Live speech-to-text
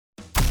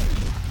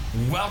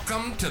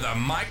Welcome to the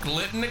Mike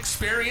Litton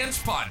Experience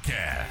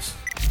Podcast.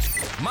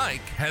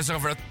 Mike has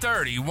over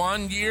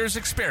 31 years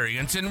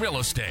experience in real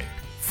estate,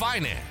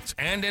 finance,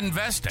 and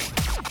investing.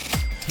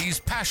 He's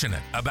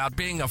passionate about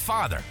being a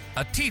father,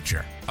 a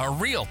teacher, a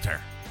realtor,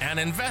 an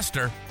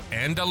investor,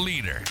 and a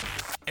leader.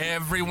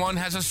 Everyone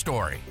has a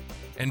story,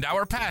 and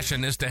our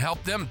passion is to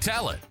help them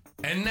tell it.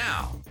 And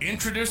now,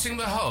 introducing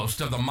the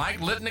host of the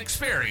Mike Litton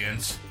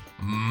Experience,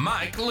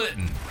 Mike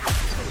Litton.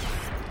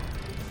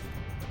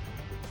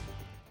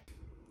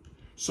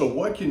 So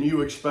what can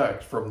you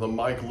expect from the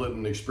Mike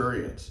Litton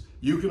Experience?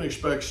 You can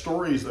expect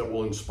stories that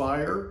will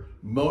inspire,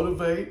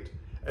 motivate,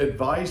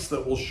 advice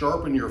that will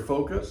sharpen your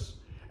focus,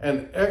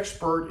 and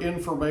expert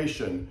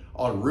information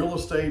on real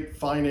estate,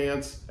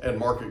 finance, and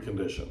market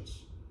conditions.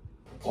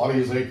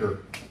 Claudia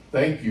Zaker,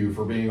 thank you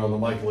for being on the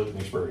Mike Litton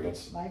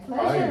Experience. My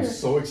pleasure. I am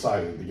so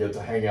excited to get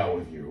to hang out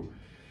with you.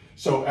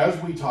 So as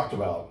we talked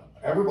about,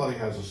 everybody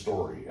has a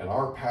story, and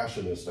our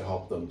passion is to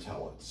help them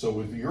tell it. So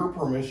with your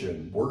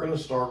permission, we're going to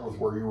start with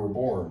where you were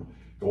born,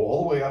 go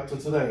all the way up to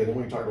today, and then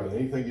we can talk about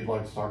anything you'd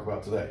like to talk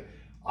about today.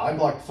 I'd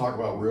like to talk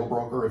about Real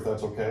Broker, if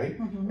that's okay,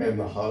 and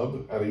the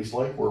hub at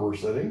Eastlake where we're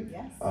sitting.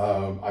 Yes.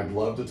 I'd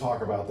love to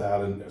talk about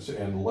that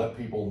and let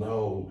people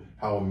know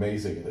how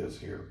amazing it is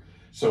here.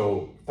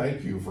 So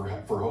thank you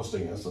for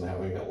hosting us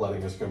and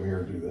letting us come here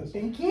and do this.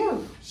 Thank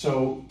you.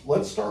 So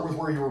let's start with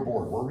where you were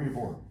born. Where were you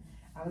born?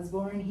 I was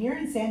born here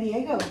in San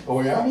Diego.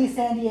 Oh yeah? Sunny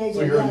San Diego.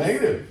 So you're yes. a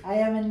native? I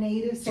am a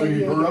native So San you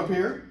Diego. grew up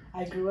here?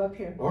 I grew up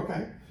here.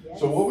 Okay. Yes.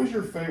 So what was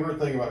your favorite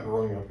thing about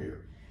growing up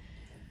here?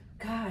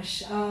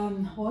 Gosh,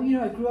 well,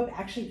 I grew up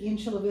actually in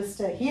Chula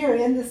Vista, here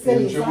in the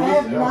city, so I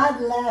have not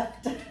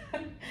left.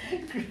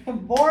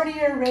 Born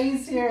here,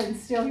 raised here, and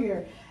still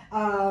here.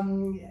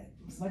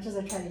 As much as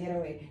I try to get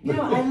away.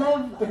 I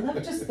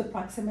love just the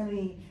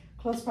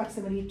close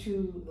proximity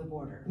to the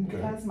border. Okay.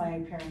 Because my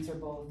parents are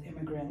both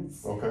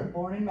immigrants. Okay.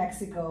 Born in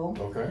Mexico.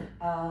 Okay.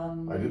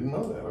 I didn't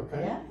know that.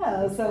 Okay. Yeah,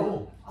 That's so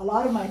cool. A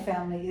lot of my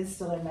family is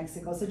still in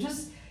Mexico. So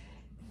just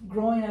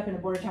growing up in a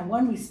border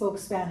town, we spoke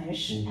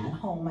Spanish at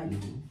home. I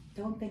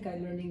don't think I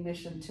learned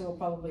English until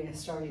probably I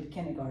started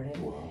kindergarten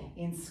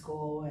in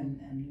school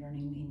and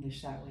learning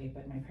English that way.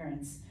 But my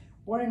parents,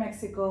 born in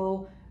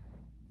Mexico,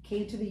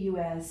 came to the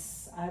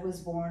U.S. I was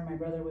born, my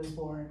brother was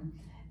born.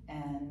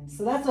 And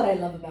so that's what I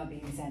love about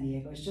being in San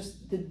Diego. It's just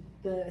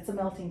it's a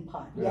melting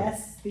pot. Yeah.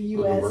 Yes, the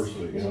U.S.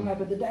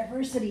 But the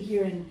diversity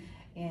here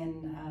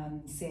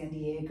in San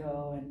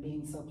Diego and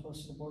being so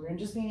close to the border and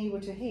just being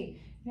able to, hey,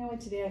 you know what,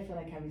 today I feel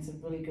like having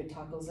some really good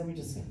tacos. Let me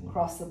just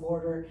cross the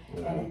border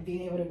and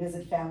being able to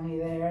visit family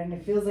there. And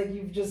it feels like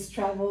you've just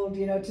traveled,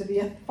 to the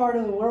other part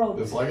of the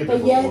world. It's like a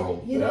different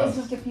world. It's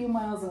just a few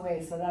miles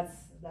away. So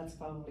that's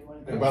probably one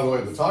of the. And by the way,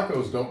 the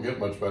tacos don't get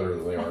much better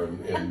than they are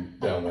in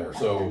down there.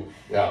 So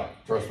yeah,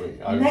 trust me.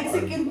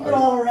 Mexican food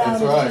all around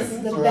is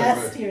just the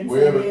best here in San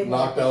Diego. We have it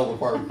knocked out of the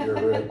park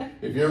here.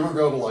 If you ever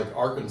go to like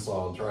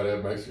Arkansas and try to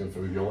have Mexican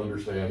food, you'll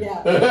understand.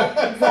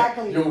 Yeah,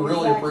 exactly. You'll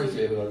really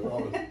appreciate it, I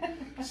promise.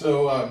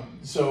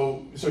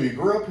 So you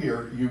grew up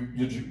here.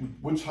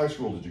 Which high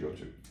school did you go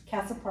to?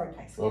 Castle Park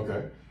High School.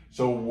 Okay.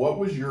 So what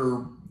was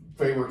your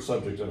favorite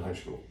subject in high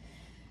school?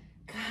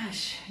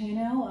 Gosh,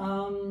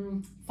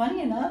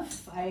 funny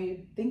enough,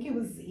 I think it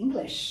was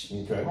English.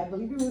 Okay. I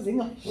believe it was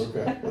English.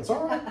 Okay, that's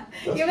all right.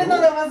 Even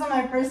though that wasn't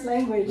my first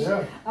language.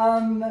 Yeah.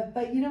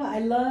 But I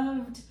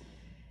loved,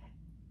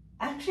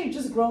 actually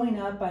just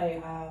growing up,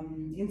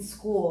 in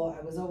school,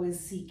 I was always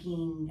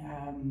seeking,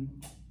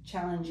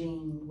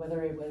 challenging,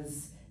 whether it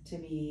was to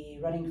be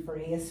running for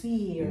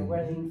ASV or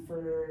running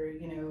for,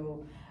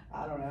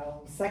 I don't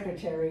know,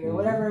 secretary or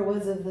whatever it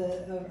was of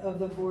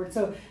the board.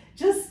 So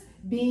just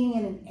being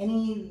in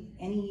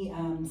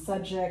any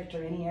subject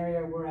or any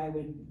area where I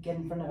would get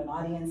in front of an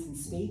audience and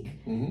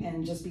speak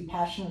and just be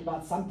passionate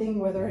about something,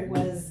 whether it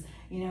was,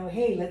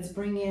 hey, let's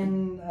bring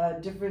in a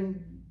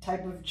different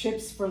type of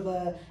chips for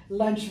the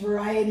lunch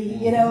variety,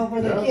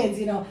 for the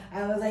kids,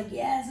 I was like,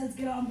 yes, let's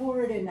get on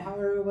board, and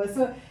however it was.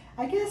 So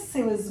I guess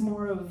it was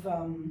more of, I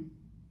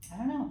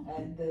don't know,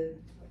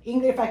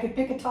 if I could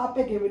pick a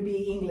topic, it would be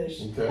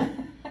English. Okay.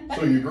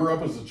 So you grew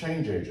up as a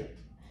change agent.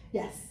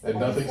 Yes. And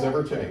nothing's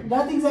ever changed.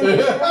 Nothing's ever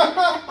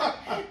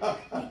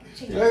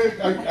changed.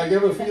 I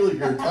get a feeling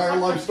your entire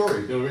life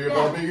story is going to be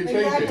about being a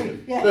change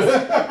agent. Yes.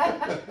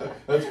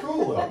 That's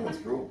cool, though. That's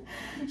cool.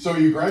 So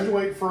you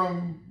graduate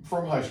from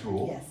high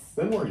school. Yes.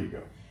 Then where do you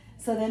go?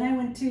 So then I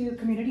went to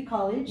community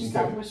college,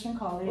 Southwestern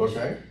College.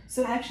 Okay.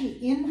 So actually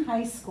in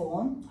high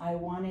school,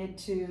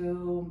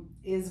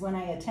 is when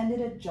I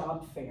attended a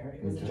job fair.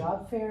 It was a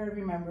job fair, I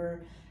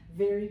remember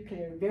very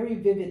clear, very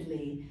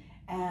vividly.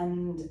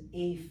 And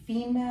a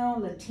female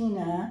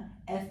Latina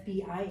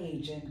FBI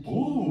agent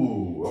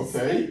came to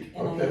speak,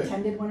 and I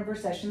attended one of her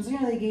sessions.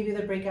 They gave you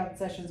the breakout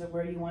sessions of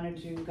where you wanted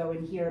to go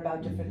and hear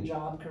about different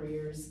job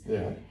careers.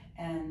 Yeah.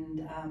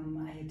 And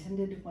I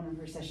attended one of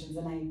her sessions,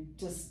 and I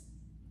just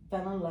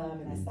fell in love,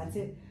 and I said, that's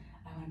it.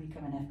 I want to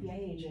become an FBI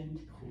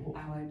agent. Cool.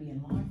 I want to be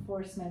in law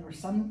enforcement or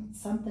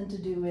something to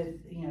do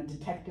with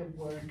detective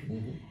work.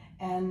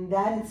 And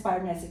that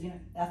inspired me. I said,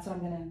 that's what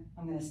I'm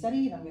gonna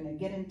study, and I'm gonna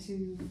get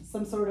into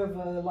some sort of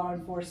a law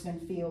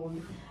enforcement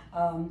field.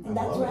 And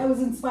that's where I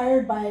was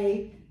inspired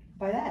by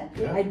that.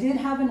 Yeah. I did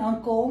have an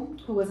uncle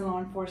who was in law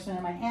enforcement,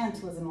 and my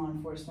aunt was in law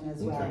enforcement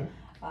as well.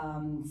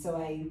 So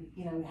I,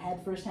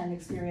 had firsthand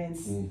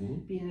experience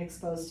being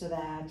exposed to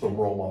that. Some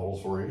role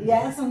models for you.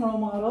 Yeah, some role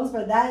models,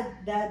 but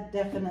that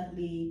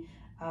definitely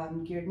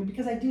geared me,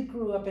 because I did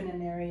grow up in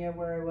an area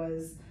where it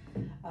was,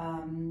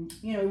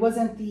 it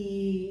wasn't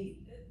the,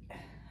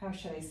 how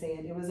should I say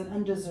it? It was an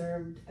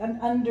underserved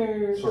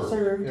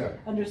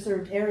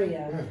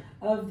area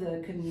of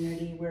the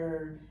community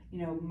where,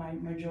 my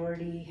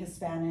majority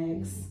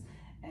Hispanics,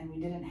 and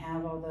we didn't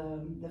have all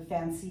the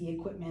fancy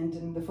equipment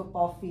and the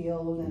football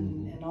field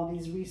and all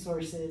these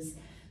resources.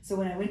 So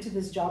when I went to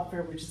this job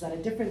fair, which is at a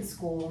different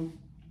school,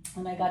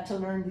 and I got to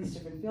learn these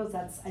different fields,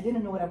 I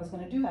didn't know what I was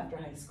going to do after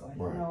high school. I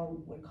didn't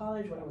know what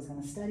college, what I was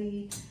going to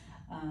study.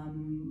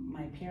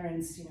 My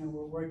parents,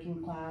 were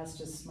working class.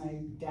 Just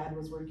my dad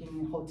was working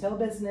in hotel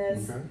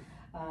business. Okay.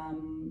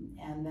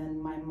 And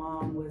then my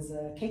mom was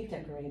a cake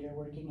decorator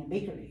working in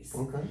bakeries.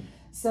 Okay.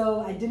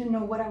 So I didn't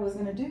know what I was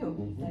going to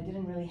do. I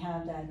didn't really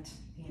have that,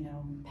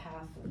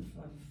 path of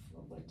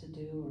what to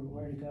do or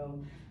where to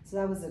go. So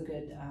that was a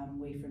good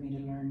way for me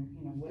to learn,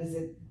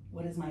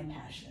 what is my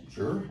passion?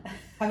 Sure.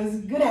 I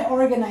was good at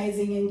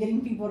organizing and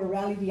getting people to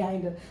rally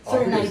behind a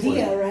certain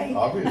idea, right?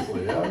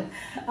 Obviously,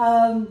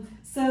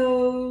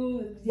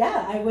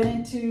 yeah. I went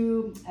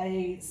into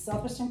a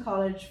Southwestern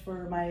College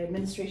for my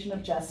administration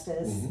of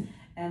justice.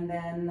 And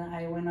then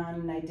I went on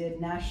and I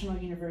did National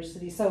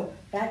University. So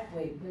let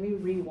me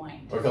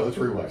rewind. Okay, let's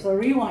rewind. So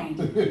rewind.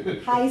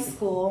 High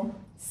school,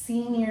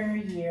 senior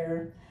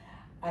year,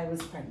 I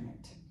was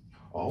pregnant.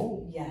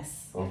 Oh.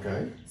 Yes.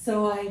 Okay.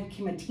 So I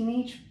became a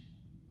teenage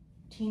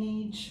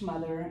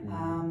mother.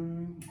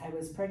 I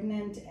was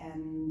pregnant,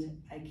 and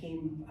I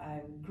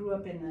grew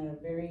up in a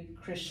very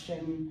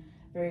Christian,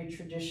 very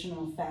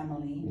traditional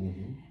family.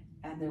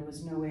 And there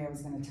was no way I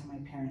was going to tell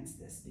my parents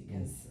this,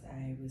 because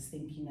I was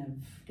thinking of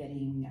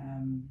getting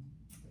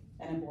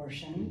an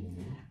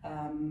abortion.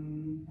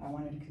 I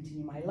wanted to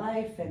continue my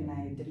life, and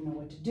I didn't know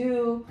what to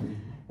do.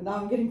 And now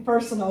I'm getting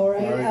personal,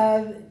 right?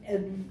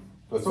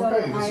 That's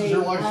okay. This is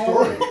your life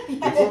story.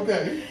 It's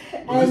okay.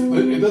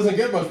 It doesn't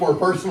get much more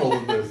personal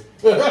than this.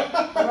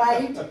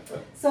 Right.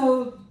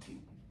 So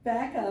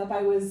back up,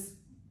 I was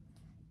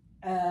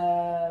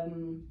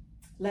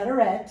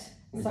letterette.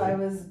 So I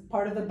was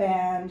part of the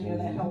band,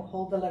 that helped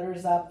hold the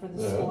letters up for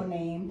the school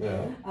name.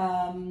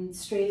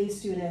 Straight A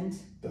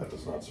student. That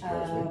does not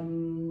surprise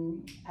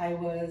me. I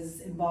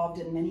was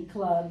involved in many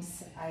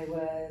clubs. I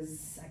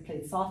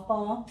played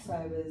softball, so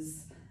I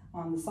was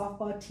on the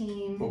softball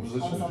team. What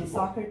position I was on did the you play?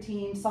 soccer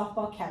team,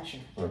 softball catcher.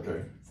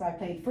 Okay. So I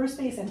played first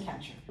base and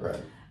catcher.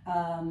 Right.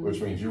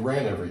 Which means you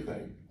ran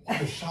everything.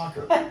 What a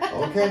shocker.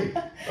 Okay.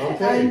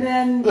 And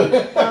then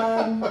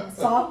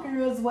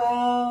soccer as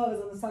well. I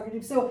was on the soccer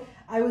team. So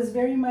I was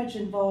very much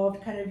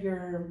involved, kind of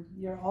your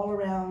all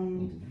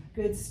around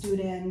good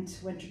student,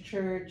 went to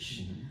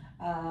church,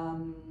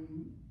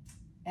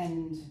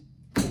 and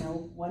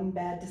one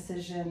bad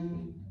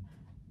decision,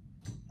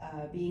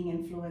 being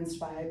influenced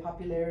by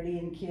popularity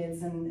in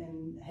kids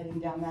and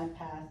heading down that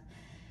path.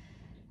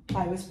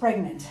 I was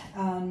pregnant.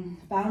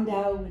 Found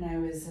out when I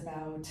was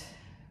about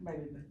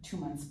 2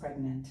 months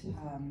pregnant.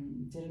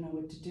 Didn't know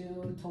what to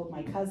do. Told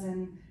my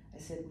cousin. I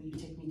said, "Will you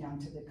take me down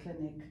to the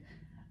clinic?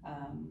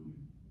 I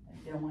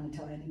don't want to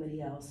tell anybody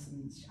else."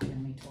 And I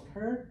only told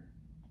her.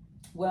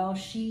 Well,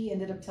 she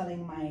ended up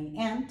telling my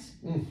aunt,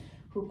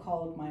 who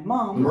called my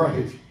mom.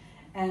 Right.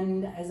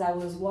 And as I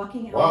was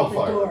walking out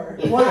the door,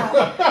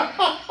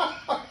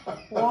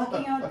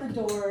 walking out the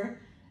door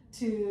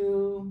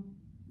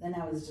and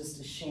I was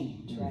just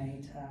ashamed,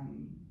 right?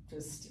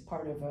 Just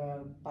part of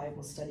a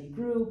Bible study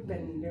group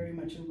and very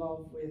much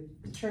involved with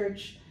the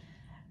church.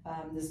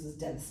 This was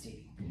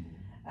devastating.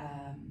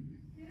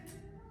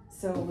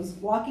 So I was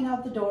walking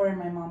out the door, and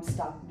my mom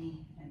stopped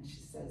me, and she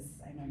says,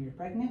 "I know you're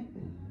pregnant,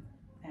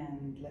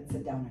 and let's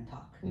sit down and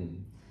talk."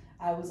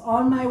 I was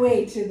on my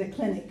way to the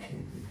clinic,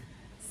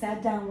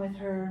 sat down with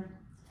her,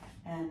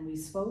 and we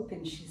spoke,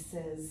 and she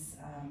says,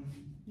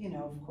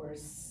 of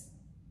course,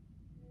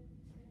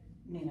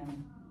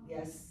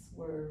 yes,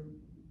 we're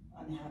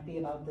unhappy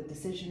about the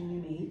decision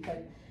you made,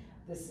 but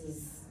this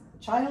is a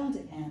child,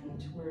 and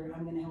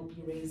I'm going to help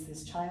you raise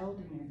this child,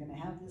 and you're going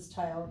to have this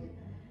child.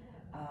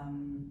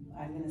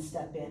 I'm going to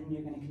step in.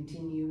 You're going to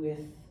continue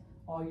with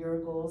all your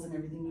goals and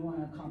everything you want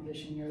to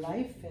accomplish in your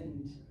life,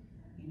 and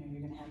you're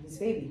going to have this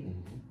baby.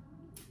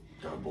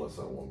 God bless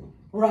that woman.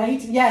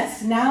 Right?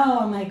 Yes. Now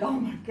I'm like, oh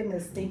my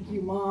goodness, thank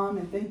you, Mom,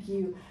 and thank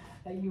you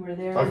that you were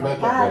there. I've met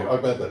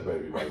that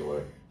baby, by the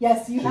way.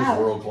 Yes, you have.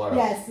 She's world class.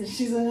 Yes,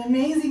 she's an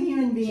amazing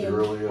human being. She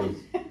really is.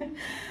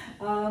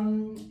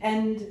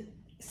 And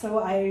so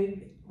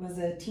I was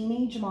a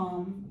teenage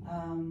mom,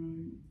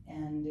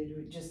 and it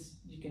would just,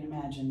 you can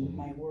imagine,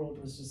 my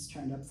world was just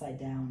turned upside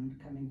down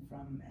coming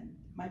from, and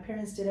my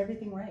parents did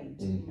everything right.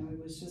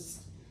 It was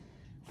just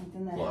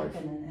something that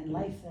happened, and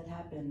life that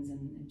happens,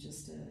 and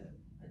just a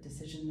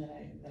decision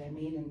that I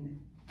made, and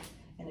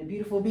a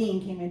beautiful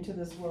being came into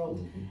this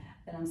world,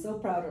 and I'm so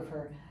proud of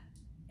her.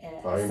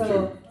 I am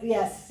too.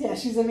 Yes,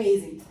 she's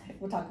amazing.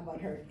 We'll talk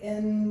about her.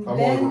 And I'm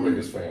then, one of her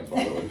biggest fans,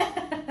 by the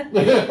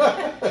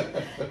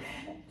way.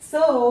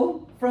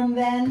 So from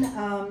then,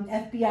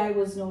 FBI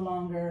was no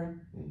longer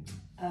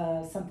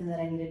something that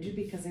I needed to do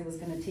because it was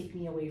going to take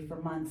me away for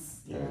months.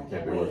 You know,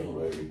 can't be away from the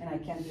baby. And I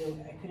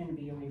couldn't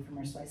be away from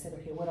her. So I said,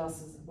 okay, what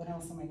else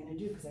am I going to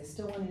do? Because I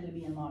still wanted to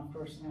be in law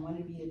enforcement. I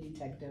wanted to be a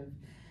detective.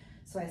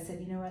 So I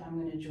said, you know what? I'm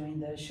going to join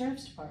the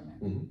sheriff's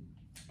department.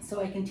 So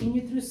I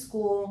continued through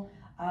school.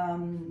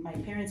 My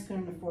parents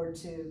couldn't afford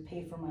to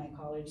pay for my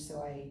college,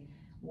 so I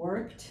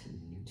worked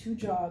 2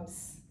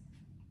 jobs,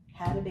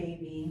 had a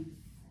baby,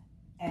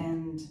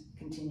 and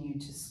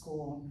continued to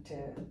school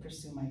to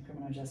pursue my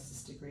criminal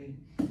justice degree.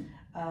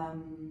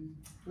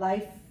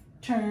 Life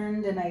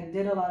turned, and I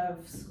did a lot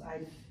of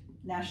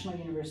national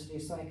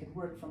universities, so I could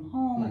work from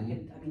home. I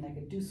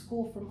could do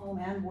school from home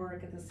and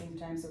work at the same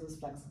time, so it was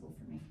flexible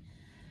for me.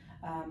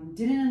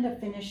 Didn't end up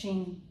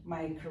finishing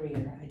my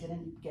career. I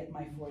didn't get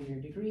my 4-year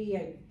degree.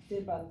 I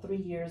did about 3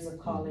 years of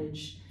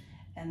college,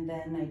 and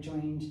then I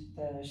joined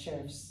the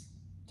sheriff's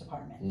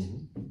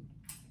department.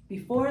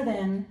 Before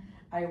then,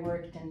 I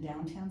worked in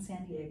downtown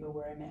San Diego,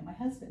 where I met my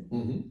husband,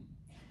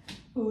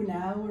 who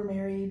now we're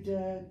married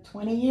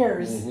 20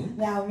 years,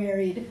 now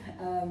married.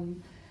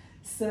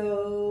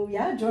 So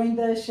yeah, joined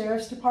the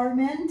sheriff's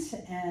department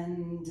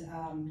and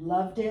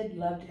loved it,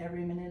 loved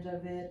every minute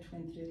of it,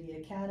 went through the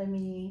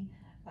academy,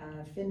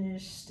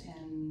 finished,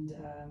 and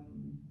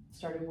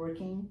started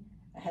working.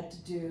 I had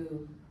to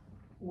do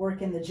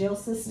work in the jail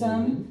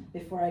system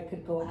before I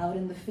could go out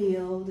in the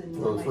field. And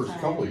for the first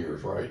couple of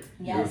years, right?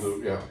 Yes.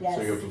 Yes.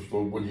 So you have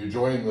to, when you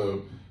join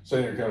the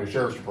San Diego County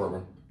Sheriff's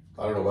Department,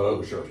 I don't know about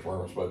other sheriff's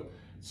departments, but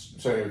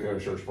San Diego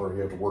County Sheriff's Department,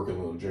 you have to work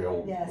in the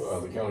jail,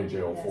 the county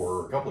jail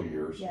for a couple of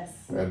years.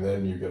 Yes. And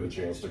then you get a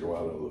chance to go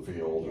out into the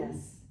field.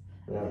 Yes.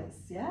 And,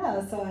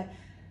 Yeah. So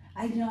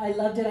I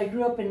loved it. I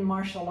grew up in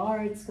martial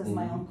arts because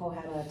my uncle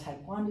had a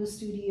taekwondo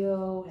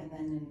studio, and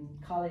then in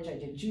college I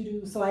did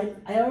judo. So I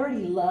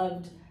already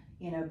loved,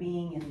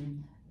 being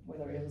in,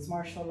 whether it was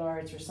martial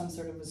arts or some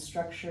sort of a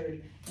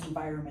structured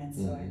environment.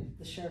 So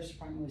the sheriff's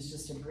department was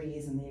just a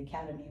breeze, and the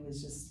academy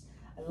was just,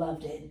 I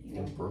loved it.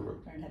 That's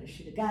perfect. Learned how to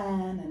shoot a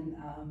gun and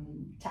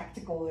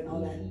tactical and all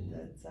that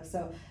stuff.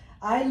 So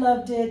I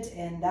loved it,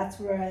 and that's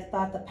where I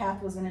thought the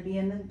path was going to be.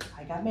 And then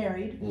I got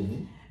married.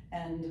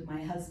 And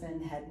my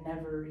husband had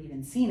never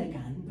even seen a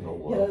gun,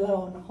 let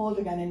alone hold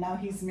a gun, and now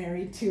he's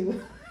married to,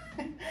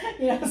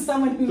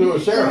 someone who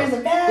wears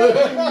a badge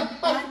and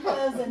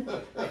handcuffs and.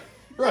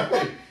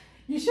 Right.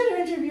 You should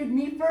have interviewed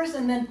me first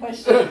and then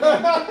questioned me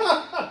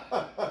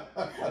about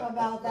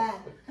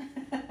that.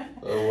 I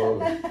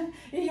love it.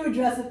 He would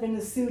dress up in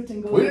a suit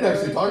and go. We didn't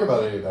actually talk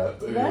about any of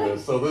that. Right?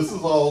 So this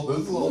is all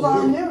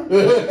new.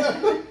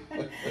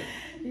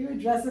 He would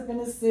dress up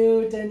in a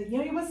suit, and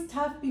it was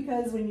tough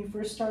because when you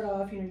first start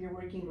off, you're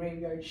working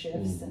graveyard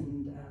shifts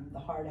and the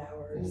hard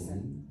hours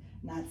and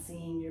not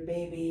seeing your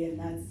baby and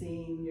not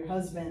seeing your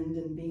husband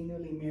and being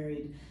newly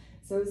married.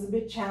 So it was a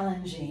bit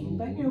challenging,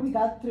 but we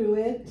got through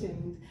it.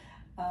 And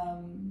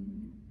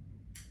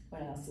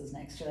what else is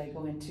next? Should I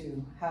go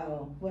into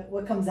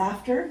what comes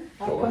after?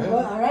 Go ahead.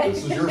 All right.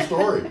 This is your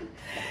story.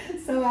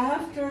 So I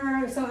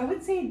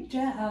would say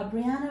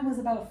Brianna was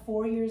about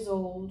 4 years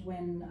old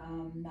when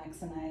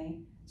Max and I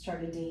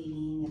started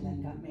dating and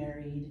then got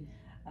married.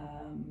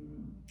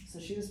 So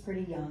she was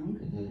pretty young.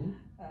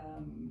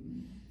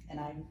 And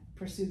I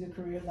pursued the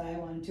career that I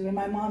wanted to. And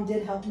my mom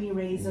did help me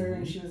raise her,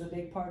 and she was a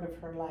big part of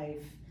her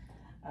life,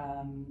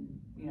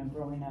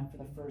 growing up for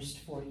the first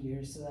 4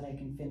 years so that I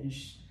can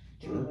finish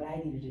doing what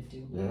I needed to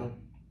do. Yeah.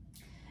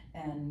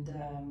 And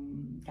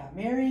got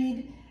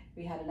married.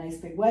 We had a nice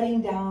big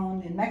wedding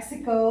down in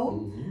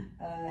Mexico.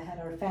 Had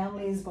our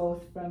families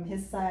both from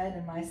his side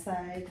and my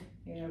side,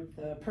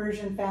 the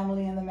Persian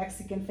family and the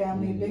Mexican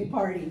family, big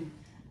party.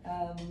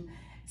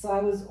 So I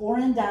was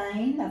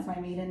Orendine, that's my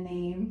maiden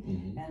name,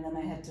 and then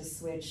I had to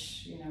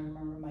switch, I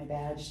remember my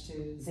badge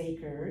to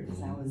Zaker,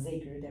 because I was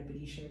Zaker,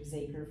 Deputy Sheriff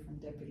Zaker from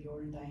Deputy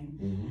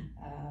Orendine.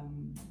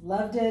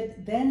 Loved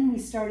it. Then we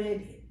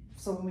started,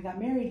 so when we got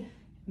married,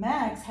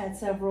 Max had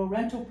several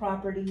rental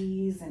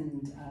properties,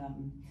 and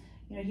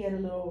he had a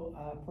little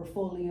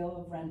portfolio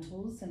of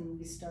rentals,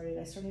 and I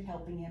started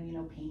helping him,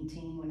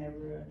 painting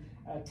whenever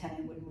a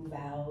tenant would move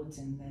out,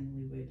 and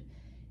then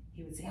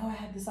he would say, I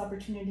have this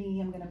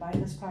opportunity, I'm going to buy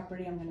this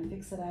property, I'm going to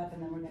fix it up,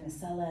 and then we're going to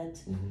sell it.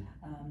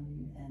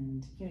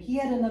 And he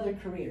had another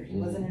career. He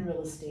wasn't in real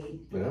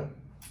estate. Yeah.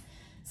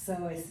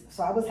 So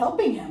I was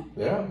helping him.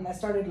 Yeah. And I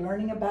started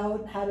learning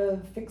about how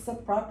to fix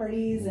up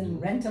properties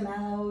and rent them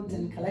out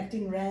and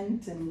collecting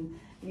rent, and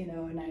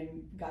and I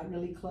got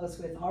really close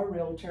with our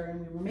realtor,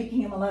 and we were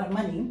making him a lot of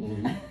money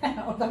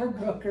with our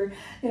broker,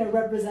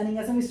 representing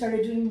us, and we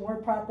started doing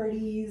more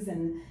properties,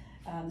 and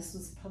this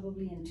was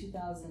probably in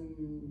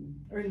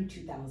early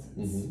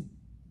 2000s.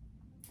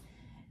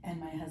 And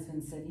my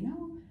husband said,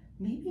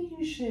 maybe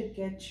you should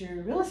get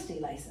your real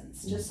estate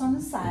license just on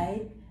the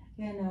side,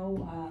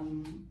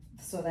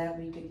 so that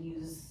we could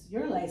use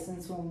your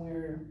license when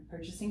we're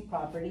purchasing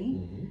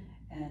property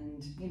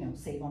and,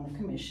 save on the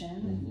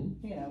commission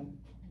and,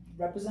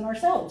 represent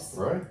ourselves.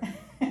 Right.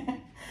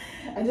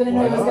 I didn't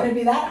know it was going to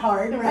be that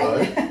hard,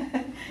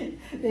 right?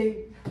 You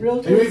made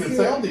it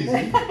sound easy.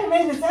 I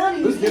made it sound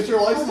easy. Just get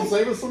your license,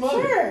 save us some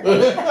money. Sure.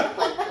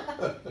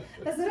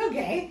 I said,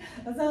 okay,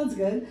 that sounds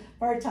good.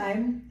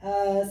 Part-time.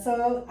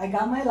 So I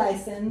got my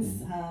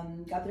license,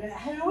 got there. I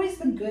had always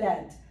been good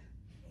at,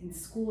 in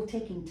school,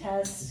 taking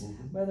tests,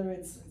 whether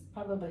it's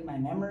probably my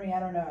memory, I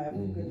don't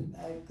know,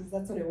 because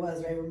that's what it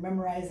was, right? We're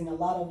memorizing a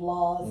lot of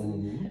laws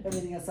and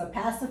everything else. So I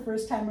passed the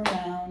first time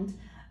around.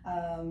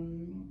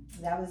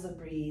 That was a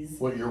breeze.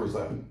 What year was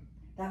that?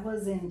 That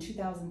was in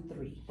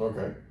 2003.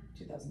 Okay.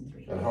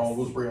 2003. And how old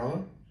was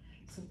Brianna?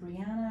 So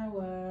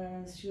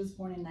Brianna she was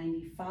born in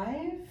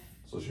 95.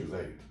 So she was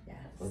 8. Yes.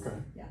 Okay.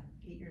 Yeah,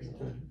 8 years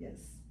old. Yes.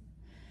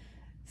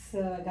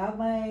 So I got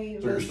my.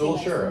 So you're still a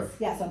sheriff?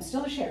 Yes, I'm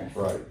still a sheriff.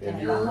 Right, and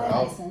I you're got my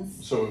out.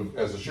 license. So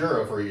as a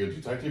sheriff, are you a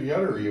detective yet,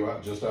 or are you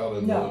just out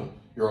in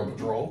you're on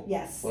patrol?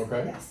 Yes.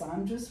 Okay. Yes, so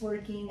I'm just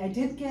working. I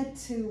did get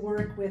to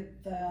work with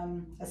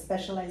a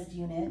specialized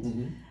unit,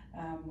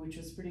 which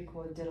was pretty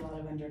cool. I did a lot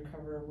of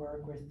undercover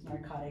work with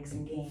narcotics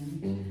and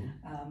gang.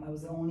 I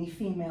was the only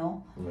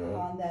female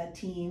on that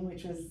team,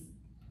 which was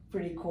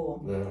pretty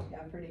cool.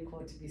 Yeah, pretty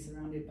cool to be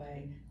surrounded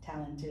by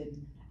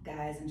talented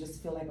guys and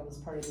just feel like I was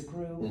part of the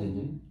group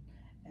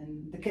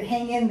and they could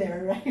hang in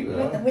there,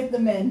 right, with the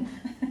men.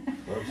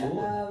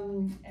 Absolutely.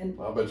 And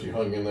I bet you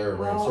hung in there and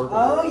ran circles.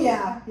 Oh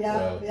yeah.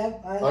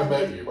 I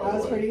met you, by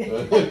the way. Pretty,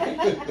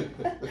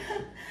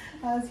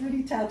 I was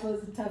pretty tough. I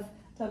was a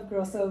tough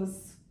girl, so it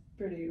was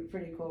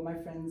pretty cool. My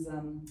friends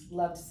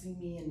loved to see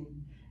me in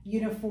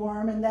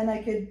uniform, and then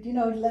I could,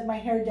 let my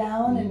hair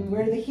down and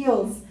wear the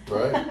heels.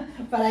 Right.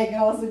 But I could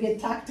also get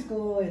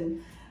tactical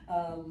and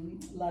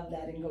love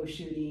that and go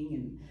shooting,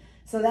 and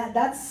so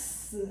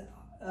that's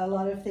a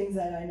lot of things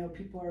that I know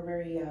people are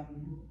very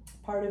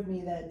part of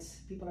me that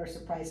people are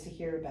surprised to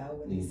hear about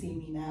when they see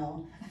me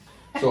now.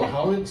 So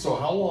how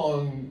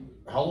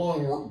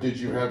long did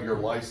you have your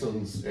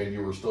license and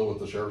you were still with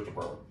the sheriff's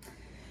department?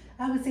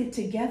 I would say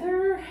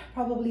together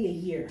probably a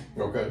year.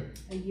 Okay.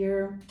 A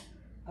year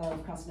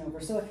of crossing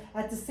over. So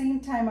at the same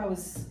time I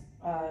was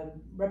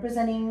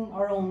representing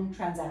our own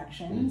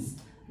transactions,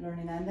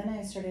 learning that, and then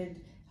I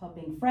started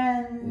helping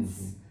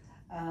friends,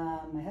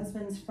 my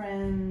husband's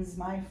friends,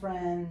 my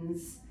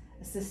friends,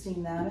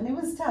 assisting them, and it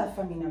was tough.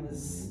 I mean, I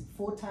was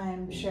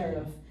full-time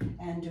sheriff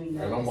and doing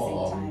that at the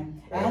same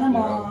time. And a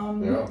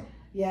mom.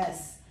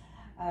 Yes.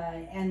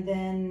 And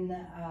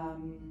then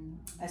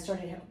I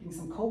started helping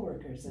some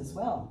coworkers as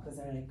well, because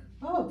they're like,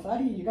 oh,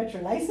 Claudia, you got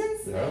your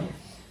license? Yeah.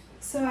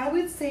 So I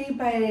would say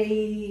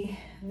by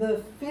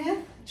the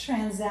 5th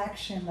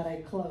transaction that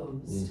I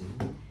closed,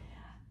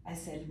 I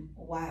said,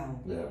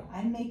 wow,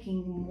 I'm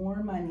making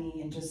more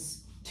money in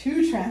just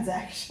 2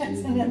 transactions.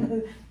 And then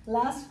the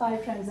last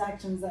 5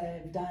 transactions that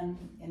I've done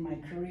in my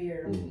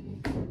career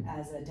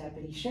as a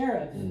deputy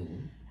sheriff.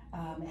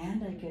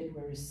 And I could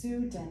wear a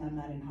suit, and I'm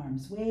not in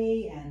harm's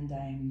way, and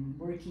I'm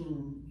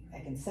working, I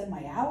can set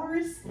my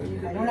hours.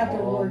 I don't have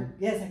to work.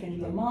 Yes, I can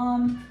be a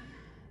mom.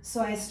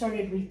 So I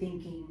started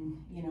rethinking,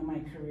 my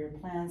career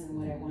plans and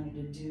what I wanted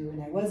to do,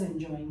 and I was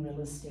enjoying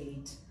real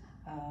estate.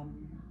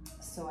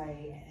 So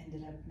I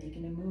ended up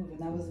making a move, and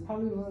that was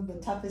probably one of the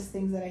toughest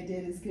things that I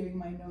did, is giving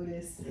my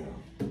notice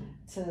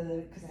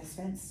because I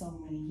spent so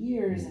many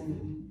years,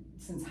 and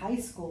since high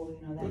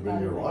school, that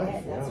got in my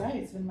head. That's right,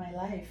 it's been my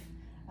life.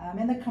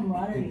 And the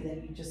camaraderie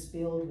that you just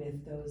build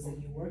with those that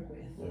you work with.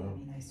 I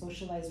mean, I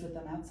socialized with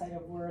them outside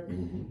of work,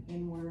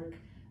 in work.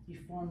 You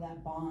form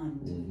that bond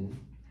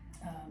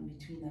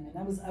between them, and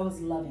I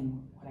was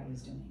loving what I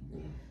was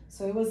doing.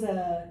 So it was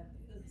a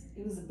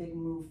big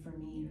move for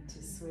me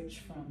to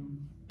switch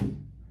from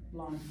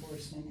law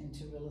enforcement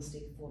into real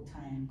estate full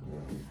time.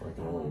 I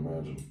can only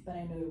imagine. But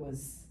I knew it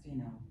was,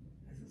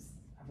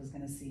 I was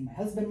going to see my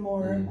husband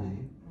more,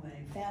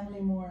 my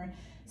family more.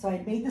 So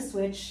I made the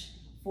switch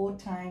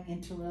full-time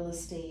into real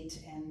estate,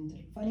 and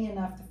funny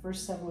enough, the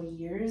first several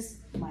years,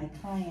 my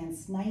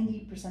clients,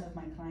 90% of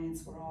my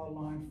clients were all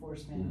law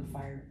enforcement or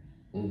fire,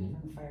 from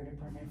the fire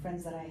department,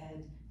 friends that I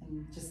had,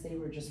 and they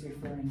were just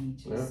referring me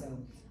to, so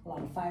a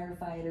lot of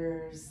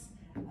firefighters.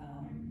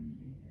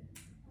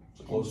 It's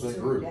a close-knit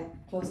group. Yeah,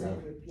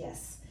 close-knit group,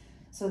 yes.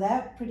 So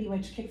that pretty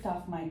much kicked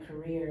off my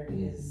career,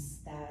 is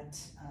that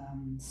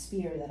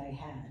sphere that I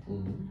had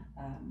from.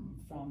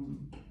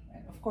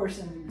 Of course,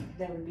 and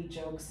there would be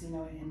jokes,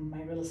 in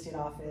my real estate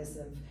office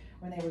of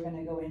when they were going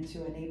to go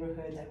into a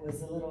neighborhood that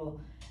was a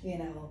little,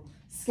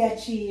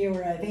 sketchy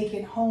or a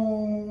vacant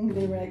home.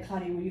 They were like,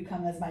 Claudia, will you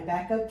come as my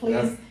backup,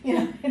 please?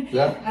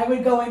 I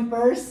would go in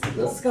first,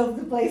 scope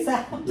the place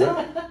out.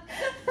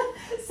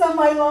 So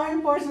my law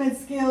enforcement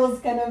skills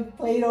kind of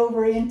played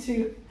over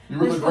into. You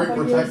were the great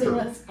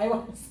protector. I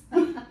was.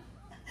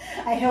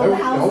 I held the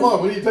house. Hold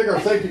on, we need to take our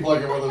safety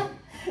blanket with us.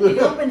 the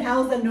open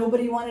house that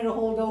nobody wanted to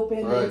hold open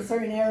in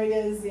certain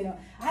areas.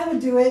 I would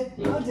do it.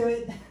 Yeah. I'll do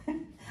it.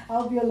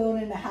 I'll be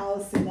alone in the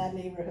house in that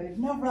neighborhood.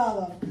 No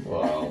problem.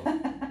 Wow.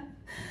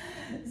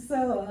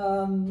 So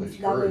That's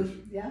that courage.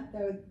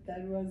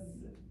 was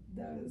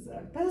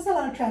but there's a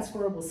lot of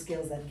transferable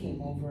skills that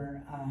came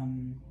over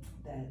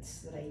that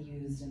I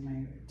used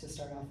to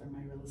start off in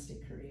my real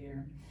estate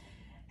career.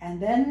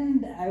 And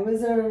then I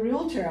was a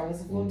realtor. I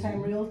was a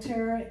full-time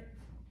realtor,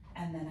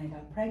 and then I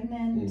got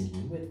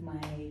pregnant with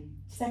my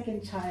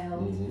second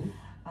child,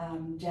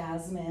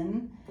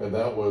 Jasmine. And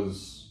that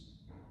was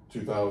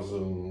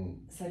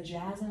 2000. So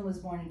Jasmine was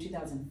born in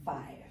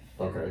 2005.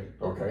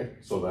 Okay.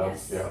 So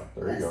that's, there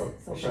you go.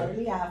 So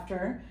shortly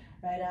after,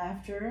 right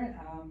after,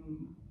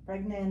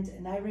 pregnant,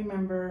 and I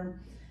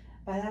remember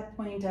by that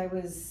point I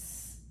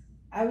was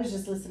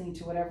just listening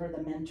to whatever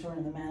the mentor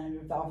and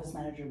the office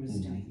manager was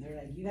doing. They're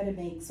like, you got to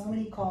make so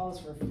many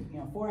calls for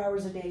 4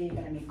 hours a day. You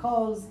got to make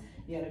calls.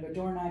 You got to go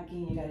door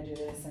knocking. You got to do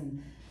this.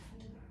 And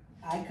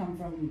I come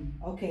from,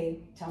 okay,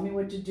 tell me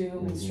what to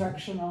do,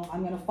 instructional.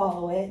 I'm going to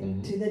follow it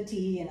to the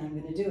T, and I'm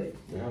going to do it.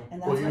 Yeah.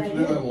 And that's well, you have to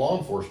do that in law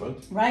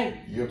enforcement. Right.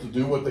 You have to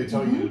do what they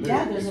tell you to do.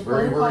 Yeah, there's it's a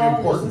very, protocol, very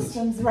important. there's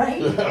systems,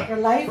 right? Your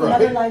life Right. and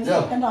other lives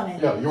Yeah. depend on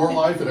it. Yeah, your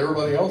life and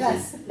everybody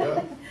else's. Yes.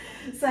 Yeah.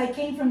 So I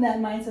came from that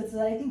mindset.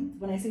 So I think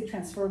when I say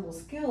transferable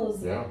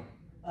skills,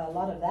 a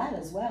lot of that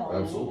as well.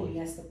 Absolutely.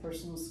 Yes, the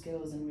personal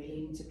skills and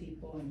relating to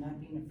people and not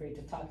being afraid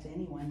to talk to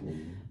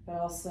anyone, but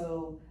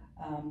also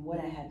what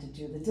I had to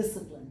do, the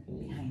discipline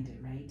behind it,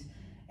 right?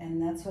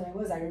 And that's what I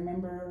was. I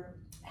remember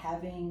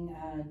having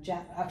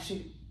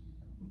actually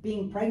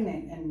being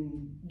pregnant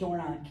and door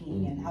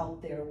knocking and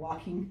out there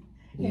walking,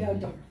 door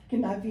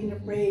knocking, not being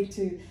afraid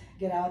to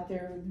get out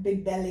there with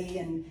big belly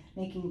and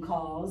making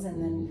calls, and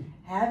then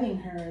having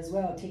her as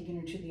well, taking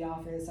her to the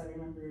office. I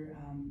remember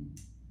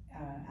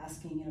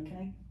asking, can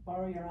I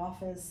borrow your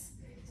office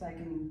so I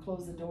can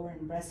close the door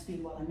and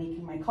breastfeed while I'm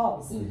making my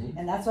calls?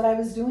 And that's what I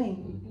was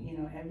doing,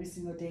 every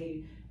single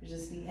day.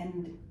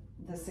 And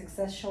the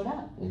success showed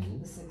up.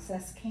 The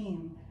success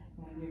came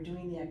when you're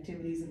doing the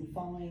activities and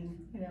following,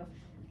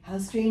 how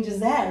strange is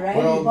that, right?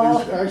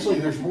 Well,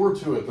 there's more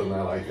to it than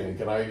that, I think.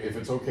 And if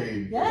it's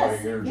okay, if I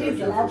interject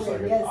here for a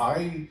second.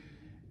 Yes.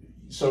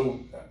 So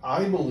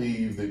I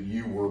believe that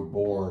you were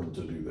born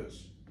to do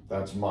this.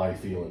 That's my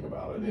feeling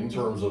about it in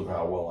terms of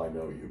how well I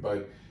know you.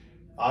 But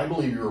I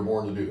believe you were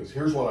born to do this.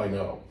 Here's what I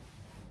know.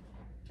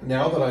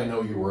 Now that I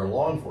know you were in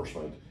law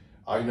enforcement,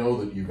 I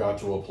know that you got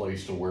to a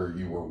place to where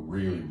you were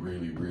really,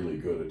 really, really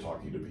good at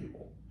talking to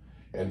people.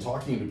 And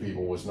talking to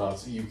people was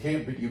not, you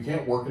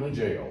can't work in a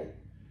jail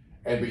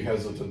and be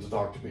hesitant to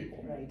talk to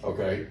people. Right.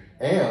 Okay?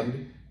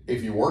 And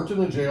if you worked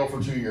in a jail for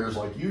 2 years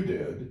like you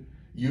did,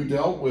 you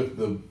dealt with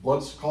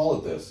let's call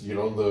it this,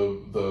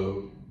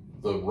 the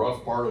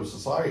rough part of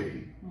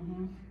society.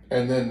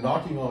 And then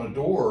knocking on a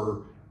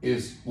door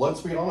is,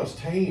 let's be honest,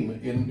 tame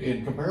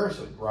in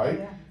comparison, right?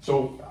 Yeah.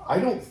 So I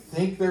don't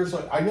think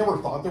I never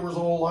thought there was a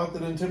whole lot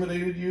that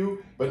intimidated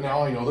you, but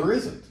now I know there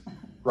isn't,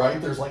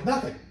 right? There's like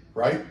nothing,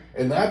 right?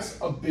 And that's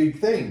a big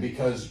thing,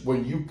 because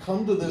when you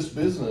come to this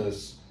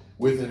business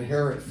with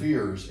inherent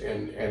fears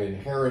and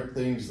inherent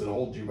things that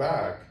hold you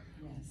back,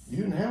 you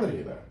didn't have any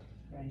of that.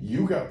 Right.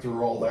 You got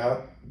through all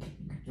that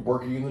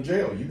working in the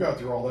jail. You got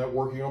through all that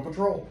working on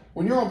patrol.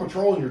 When you're on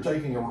patrol and you're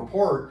taking a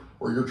report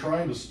or you're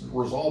trying to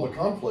resolve a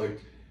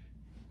conflict,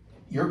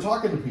 you're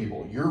talking to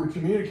people, you're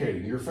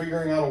communicating, you're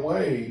figuring out a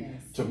way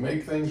to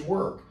make things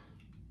work.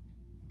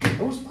 It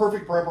was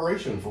perfect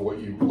preparation for what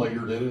you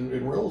later did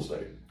in real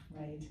estate.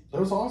 Right. That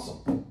was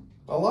awesome.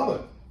 I love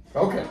it.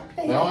 Okay,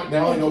 now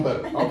I know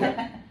better.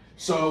 Okay,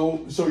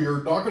 so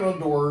you're knocking on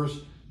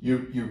doors.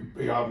 You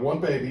have one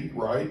baby,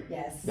 right?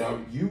 Yes. Now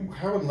you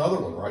have another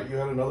one, right? You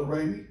had another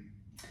baby?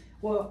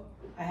 Well,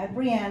 I had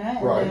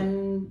Brianna, and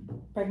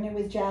then pregnant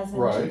with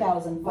Jasmine in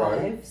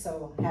 2005,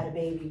 so had a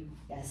baby.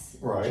 Yes.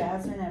 Right.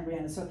 Jasmine and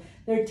Brianna. So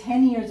they're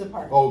 10 years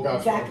apart. Oh, gotcha.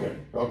 Exactly.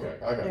 Okay,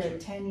 I got you. They're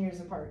 10 years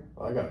apart.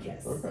 I got you.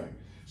 Yes. Okay.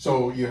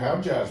 So you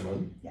have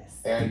Jasmine. Yes.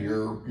 And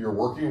you're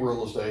working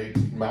real estate.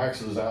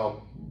 Max is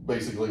out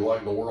basically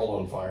lighting the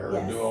world on fire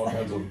and doing all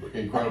kinds of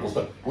incredible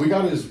stuff. We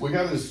got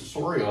his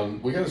story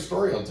on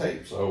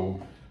tape, so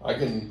I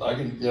can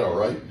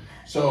right.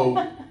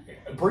 So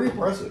pretty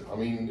impressive. I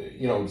mean,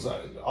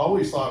 I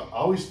always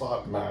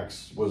thought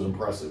Max was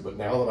impressive, but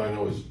now that I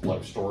know his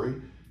life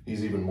story,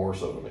 he's even more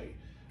so to me.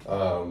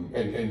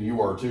 And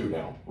you are too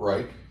now,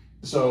 right?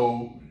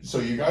 So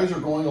you guys are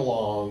going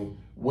along.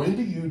 When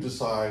do you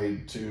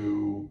decide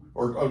to,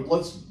 or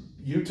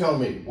you tell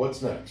me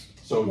what's next?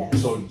 So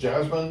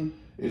Jasmine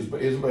is a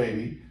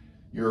baby.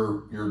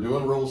 You're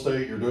doing real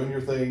estate. You're doing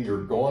your thing.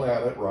 You're going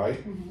at it,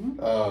 right?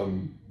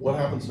 What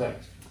happens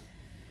next?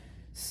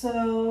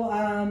 So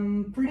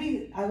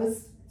I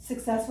was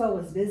successful. I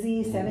was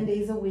busy 7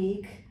 days a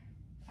week.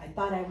 I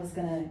thought I was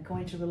gonna go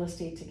into real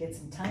estate to get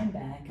some time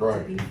back,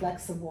 to be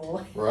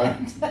flexible. Right.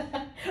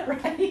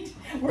 Right.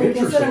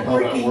 Interesting how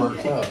that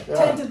works out.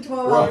 10 to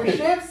 12 hour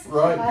shifts.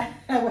 Right.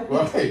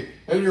 Right.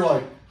 And you're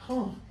like,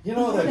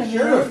 that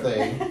sheriff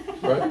thing,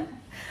 right?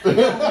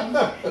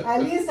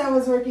 At least I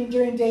was working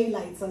during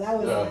daylight, so that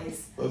was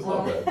nice. That's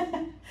not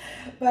bad.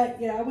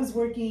 But I was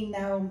working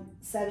now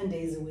 7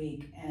 days a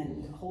week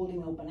and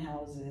holding open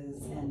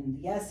houses, and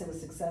yes, it was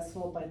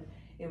successful, but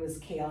it was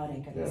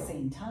chaotic at the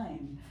same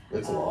time.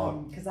 It's a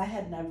lot. Because I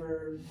had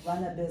never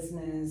run a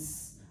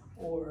business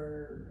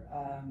or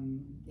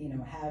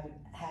have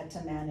had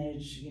to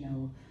manage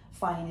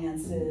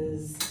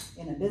finances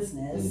in a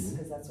business,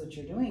 because that's what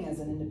you're doing as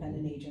an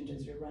independent agent.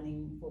 As you're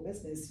running full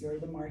business, you're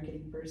the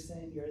marketing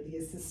person, you're the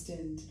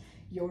assistant,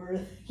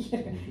 you're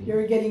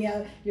getting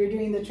out, you're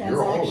doing the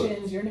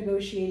transactions, you're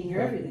negotiating,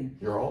 you're everything.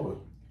 You're all of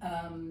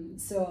it.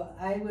 So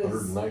I was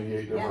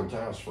 198 different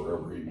tasks for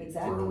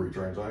every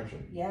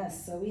transaction.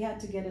 Yes, so we had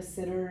to get a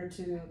sitter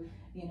to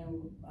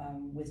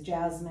with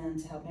Jasmine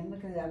to help him,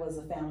 because that was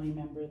a family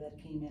member that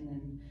came in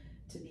and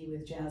to be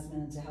with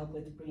Jasmine and to help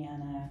with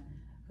Brianna,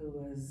 who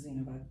was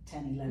about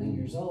 10, 11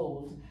 years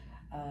old,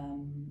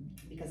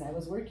 because I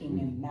was working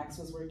and Max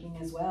was working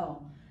as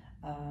well.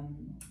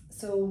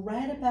 So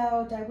right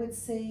about, I would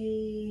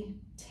say,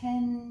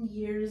 10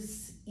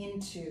 years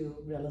into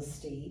real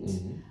estate,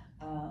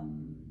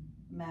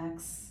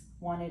 Max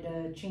wanted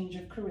a change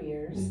of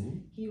careers.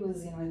 He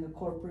was in the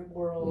corporate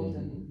world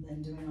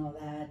and doing all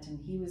that, and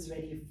he was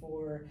ready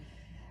for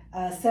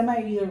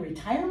either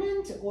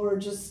retirement or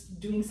just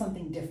doing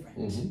something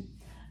different.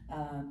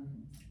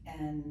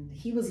 And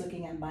he was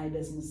looking at my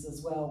business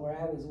as well, where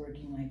I was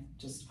working like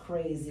just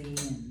crazy,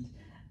 and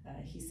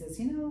he says,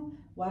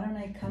 why don't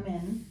I come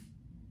in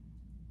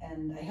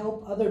and I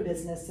help other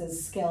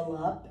businesses scale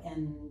up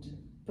and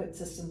put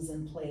systems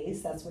in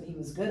place. That's what he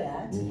was good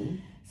at.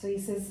 So he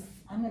says,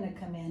 I'm going to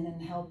come in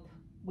and help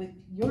with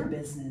your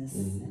business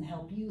and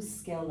help you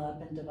scale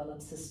up and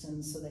develop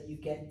systems so that you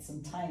get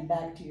some time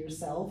back to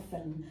yourself,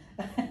 and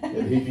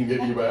he can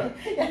get you back.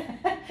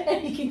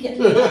 And he can get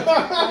you back,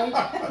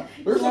 right?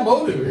 There's a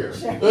motive here.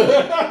 Sure.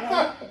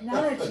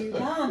 Now I'm thinking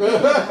about it, we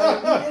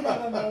did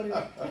have a motive.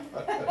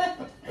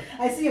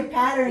 I see a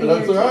pattern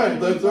That's here.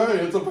 That's right.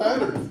 It's a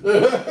pattern.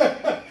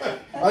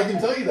 I can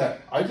tell you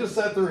that. I just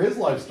sat through his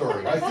life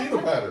story. I see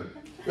the pattern.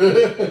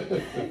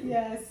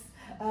 Yes.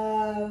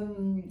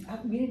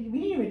 We didn't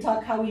even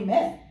talk how we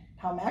met,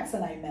 how Max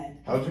and I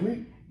met. How'd you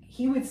meet?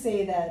 He would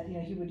say that,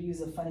 he would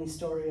use a funny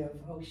story of,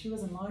 she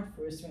was in law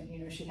enforcement,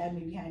 she had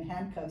me behind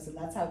handcuffs, and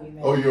that's how we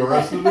met. Oh, you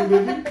arrested him, did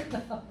you?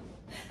 No.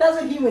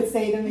 That's what he would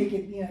say to make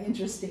it,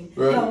 interesting.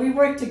 Right. No, we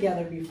worked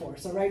together before.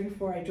 So right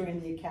before I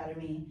joined the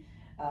academy,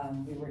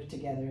 we worked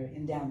together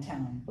in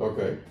downtown.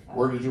 Okay.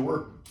 Where did you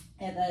work?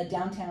 At the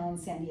Downtown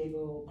San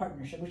Diego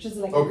Partnership, which is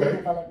like a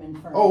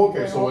redevelopment firm. Oh,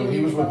 okay. So when he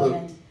was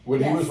Yes.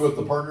 he was with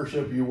the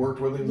partnership, you worked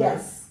with him there?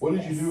 Yes. What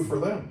did you do for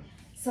them?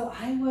 So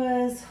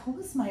what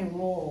was my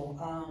role?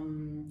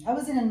 I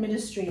was in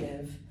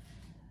administrative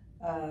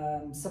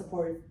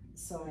support.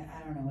 So I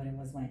don't know what it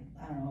was. I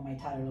don't know what my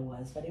title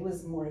was, but it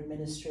was more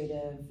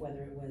administrative.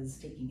 Whether it was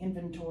taking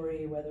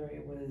inventory, whether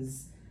it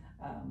was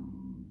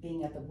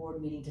being at the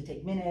board meeting to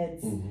take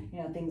minutes,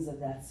 things of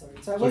that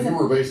sort. So you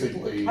were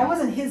basically. I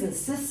wasn't his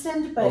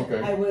assistant, but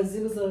okay. It was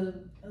a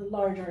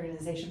large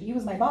organization. He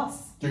was my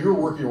boss. So you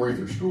were working your way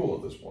through school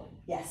at this point.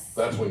 Yes.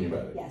 That's when you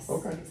met him. Yes.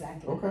 Okay.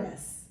 Exactly. Okay.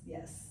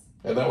 Yes.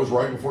 And that was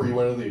right before you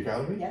went to the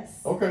academy?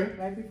 Yes. Okay.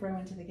 Right before I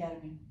went to the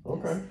academy.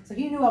 Okay. Yes. So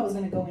he knew I was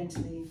going to go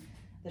into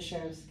the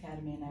sheriff's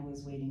academy, and I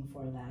was waiting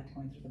for that,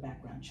 going through the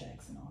background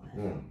checks and all that.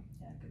 Yeah.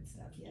 Good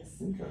stuff.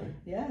 Yes. Okay.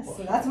 Yes. Wow.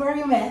 So that's where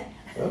we met.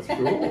 That's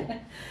cool.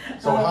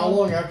 So how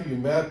long after you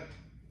met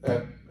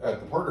at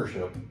the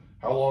partnership,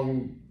 how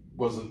long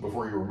was it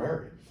before you were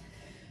married?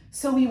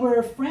 So we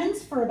were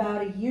friends for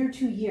about 1 year,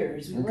 2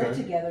 years. We worked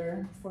Okay.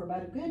 together for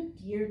about a good 1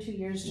 year, 2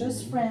 years,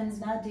 just friends,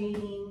 not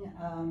dating.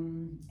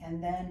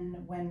 And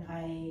then when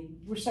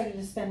we started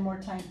to spend more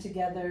time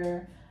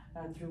together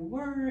through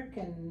work,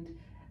 and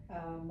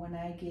when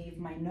I gave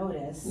my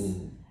notice,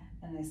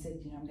 and I said,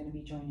 I'm going to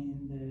be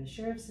joining the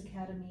Sheriff's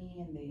Academy,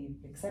 and they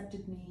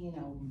accepted me, I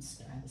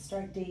have a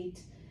start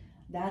date.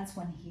 That's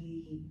when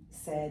he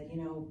said,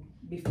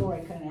 before I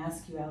couldn't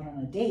ask you out on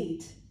a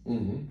date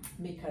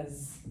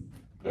because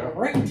we were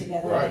working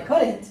together, Right. I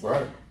couldn't.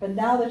 Right. But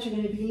now that you're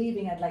going to be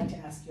leaving, I'd like to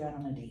ask you out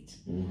on a date.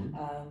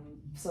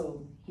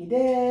 So he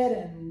did,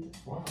 and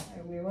Wow.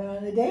 we went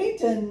on a date,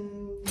 and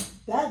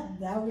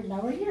now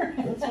we're here.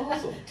 That's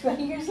awesome.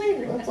 20 years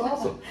later. That's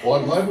awesome. Well,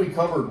 I'm glad we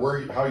covered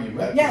how you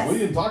met. Yes. We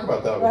didn't talk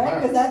about that with Right, Max.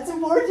 because that's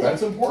important.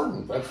 That's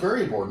important. That's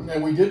very important.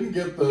 And we didn't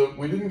get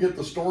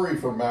the story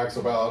from Max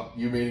about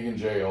you meeting in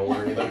jail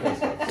or any of that kind of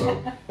stuff.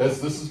 So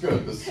this is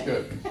good. This is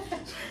good.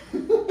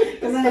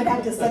 Because then I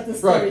got to set the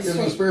story Right, straight.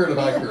 in the spirit of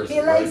accuracy.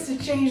 He likes to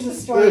change the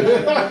story a little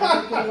bit,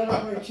 make it a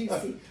little more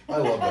juicy. I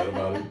love that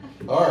about him.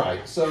 All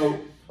right, so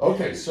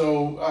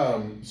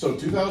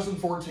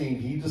 2014,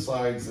 he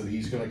decides that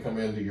he's going to come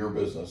into your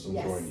business and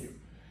Yes. join you.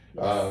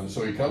 Yes.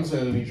 So he comes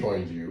in and he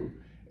joins you,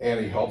 and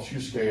he helps you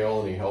scale,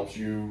 and he helps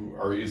you.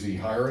 Or is he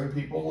hiring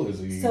people? Is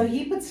he? So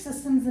he puts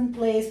systems in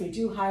place. We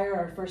do hire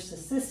our first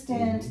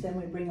assistant. Then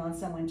we bring on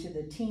someone to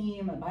the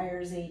team, a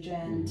buyer's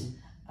agent.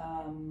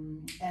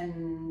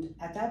 And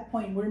at that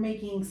point, we're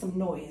making some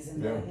noise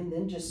in the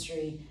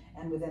industry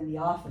and within the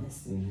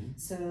office.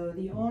 So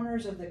the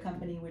owners of the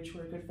company, which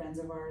were good friends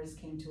of ours,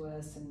 came to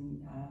us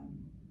and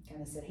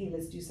kind of said, "Hey,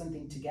 let's do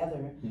something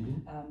together.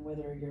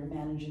 Whether you're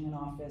managing an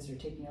office or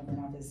taking over an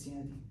office,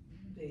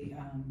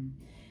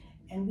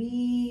 and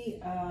we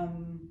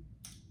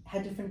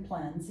had different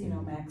plans.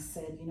 Max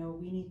said,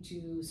 we need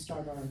to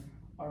start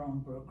our own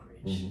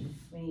brokerage.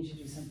 We need to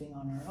do something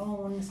on our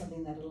own,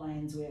 something that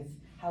aligns with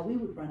how we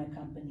would run a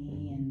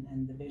company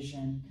and the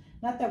vision.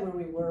 Not that where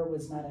we were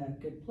was not a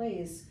good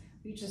place.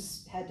 We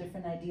just had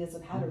different ideas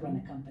of how to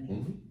run a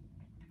company.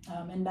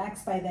 And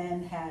Max by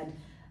then had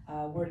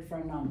worked for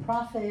a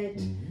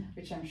nonprofit,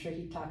 which I'm sure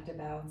he talked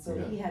about. So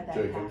he had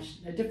that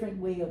passion, a different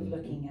way of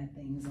looking at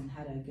things and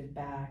how to give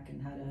back and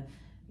how to,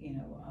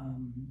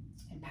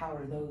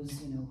 empower those,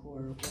 who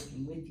are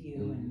working with you.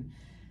 And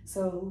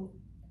so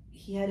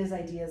he had his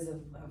ideas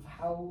of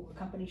how a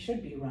company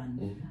should be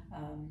run.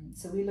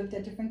 So we looked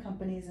at different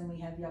companies and we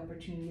had the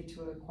opportunity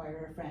to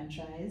acquire a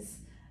franchise,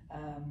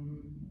 a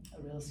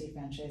real estate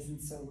franchise.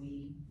 And so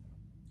we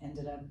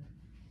ended up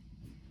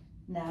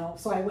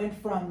so I went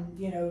from,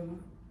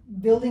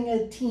 building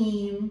a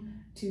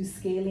team to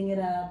scaling it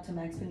up to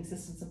Max putting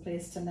systems in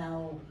place to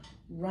now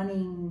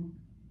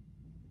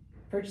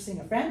purchasing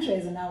a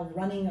franchise and now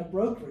running a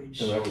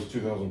brokerage. And that was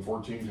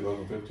 2014,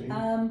 2015?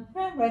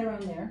 Right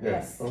around there. Yeah.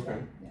 Yes. Okay.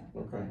 Yeah.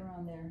 Okay. Right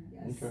around there.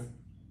 Yes. Okay.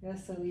 Yeah.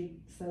 So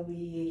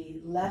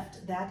we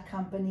left that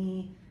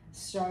company,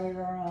 started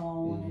our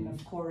own, and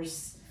of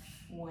course,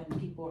 when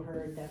people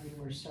heard that we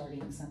were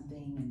starting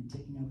something and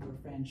taking over a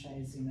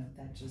franchise,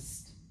 that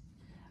just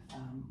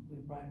we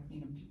brought,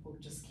 people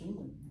just came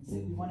with me and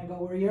said, "We want to go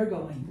where you're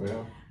going."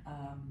 Yeah.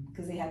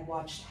 Because they had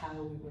watched how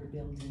we were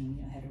building,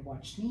 had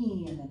watched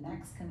me and then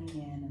Max coming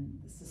in and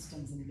the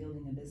systems and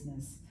building a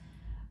business.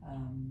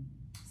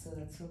 So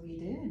that's what we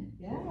did.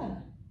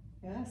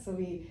 Yeah. So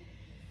we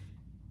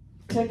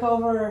took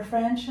over our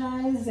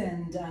franchise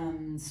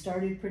and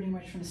started pretty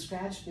much from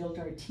scratch, built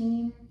our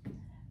team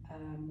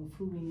of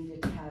who we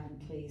needed to have in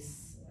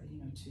place,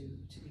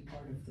 to be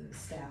part of the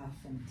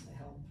staff and to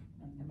help.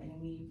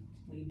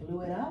 We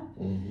blew it up.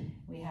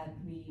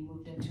 We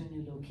moved into a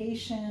new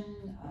location.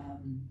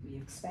 We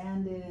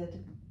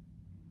expanded,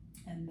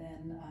 and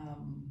then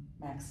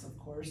Max, of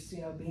course,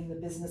 being the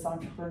business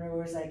entrepreneur,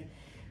 was like,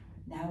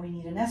 now we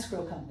need an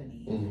escrow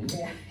company.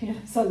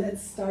 So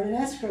let's start an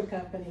escrow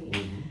company.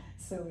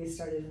 So we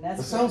started an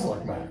escrow company. That sounds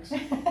like Max.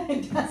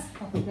 It does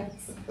sound like Max.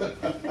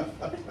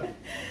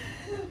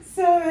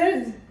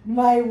 So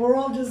my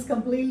world just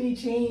completely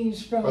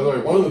changed from. By the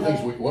way, one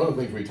of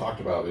the things we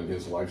talked about in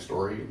his life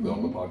story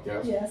on the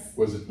podcast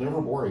was it's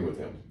never boring with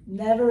him.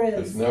 Never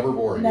is. It's never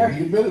boring. Never.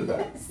 He admitted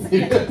that.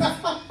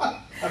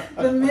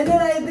 The minute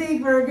I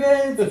think we're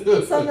good,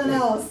 it's something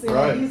else.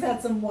 He's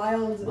had some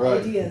wild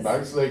ideas.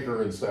 Max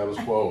Zaker and status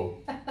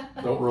quo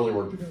don't really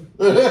work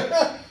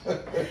together.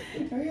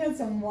 We had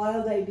some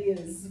wild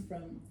ideas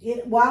from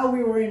it while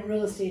we were in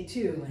real estate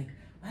too. Like,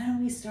 why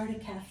don't we start a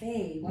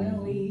cafe? Why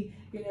don't we,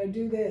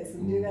 do this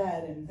and do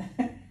that?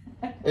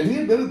 And he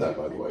admitted that,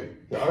 by the way.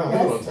 I don't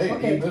have it on tape.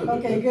 Okay. He admitted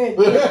Okay, it.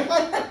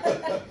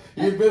 good.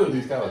 He admitted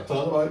he's got a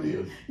ton of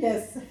ideas.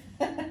 Yes. So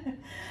that's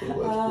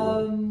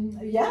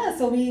cool.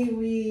 So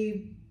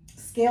we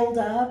scaled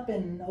up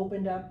and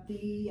opened up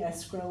the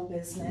escrow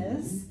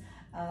business.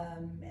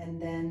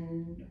 And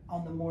then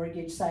on the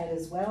mortgage side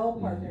as well,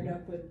 partnered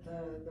up with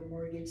the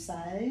mortgage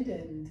side.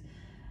 And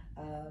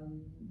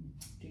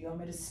do you want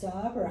me to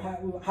stop, or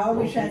how are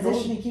we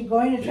transitioning? Keep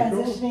going to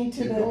transitioning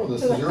to the.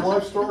 This is your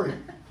life story.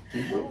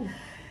 Keep going.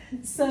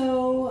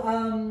 So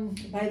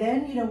by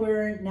then,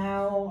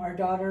 our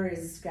daughter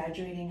is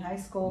graduating high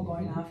school,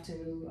 going off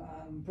to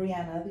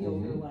Brianna, the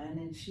older one,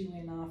 and she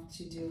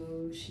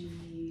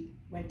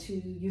went to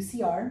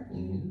UCR,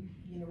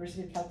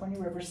 University of California,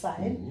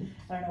 Riverside.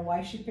 I don't know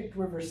why she picked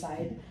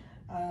Riverside,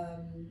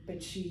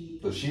 but she...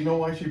 Does she know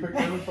why she picked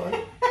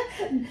Riverside?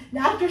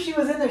 After she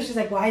was in there, she's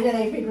like, why did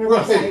I pick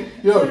Riverside?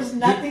 Right. There's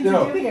nothing to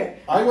do here.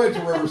 I went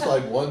to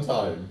Riverside one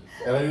time,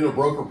 and I did a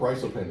broker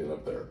price opinion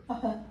up there.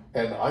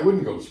 And I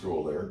wouldn't go to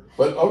school there,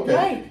 but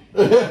okay.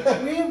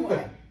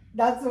 Right.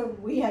 That's what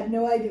we had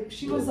no idea.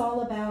 She was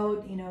all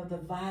about, the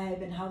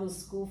vibe and how the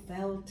school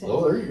felt.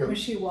 And there you go. When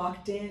she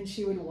walked in,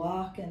 she would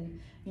walk and,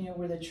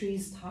 were the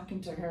trees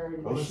talking to her?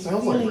 And that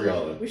sounds like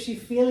Brianna. Was she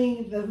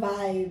feeling the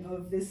vibe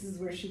of this is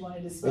where she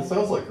wanted to spend that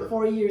sounds like her.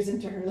 4 years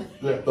into her life?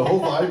 Yeah, the whole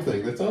vibe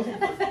thing, that sounds like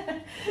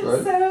her.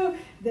 Right? So,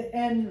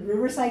 and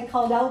Riverside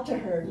called out to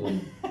her.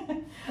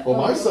 Well,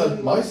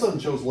 my son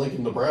chose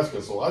Lincoln,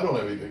 Nebraska, so I don't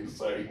have anything to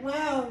say.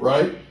 Wow.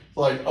 Right?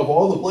 Like, of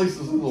all the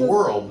places in the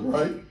world,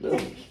 right? Yeah.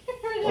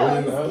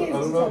 Kids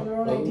just have their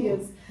own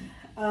ideas.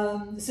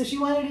 So she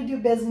wanted to do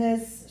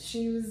business.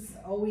 She was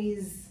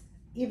always,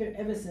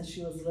 ever since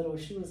she was little,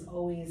 she was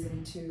always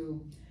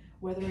into,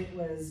 whether it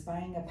was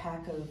buying a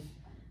pack of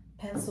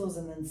pencils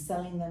and then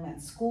selling them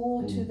at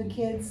school to the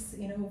kids,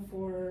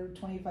 for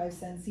 25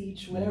 cents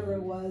each, whatever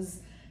it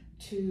was,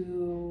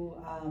 to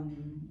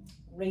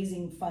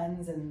raising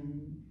funds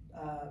and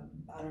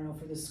I don't know,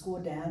 for the school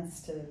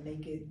dance to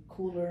make it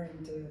cooler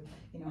and to,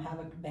 have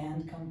a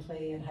band come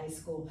play at high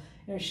school.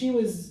 She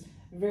was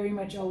very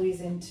much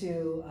always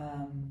into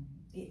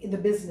the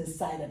business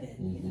side of it,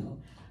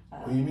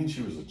 What do you mean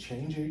she was a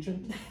change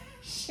agent?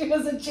 She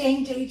was a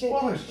change agent.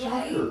 What a shocker.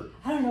 Right?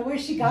 I don't know where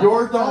she got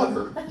Your that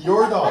from.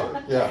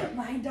 daughter, yeah.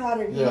 My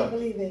daughter, can you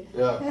believe it?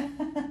 Yeah,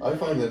 I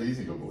find that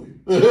easy to believe.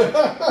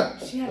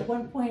 She at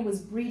one point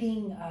was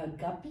breeding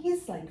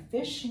guppies, like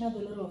fish, the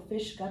little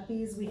fish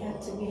guppies. We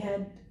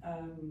had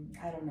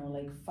I don't know,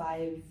 like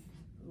 5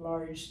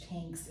 large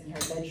tanks in her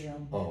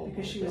bedroom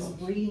because she was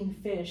breeding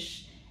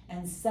fish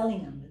and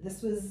selling them.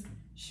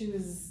 She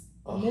was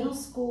middle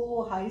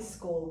school, high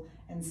school,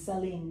 and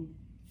selling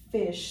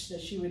fish that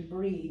she would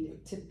breed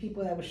to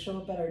people that would show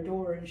up at our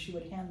door, and she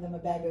would hand them a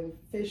bag of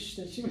fish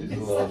that she would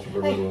sell.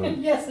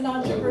 Yes, an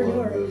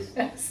entrepreneur.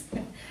 That's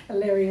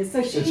hilarious.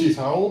 So she's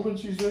how old when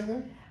she's doing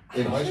that?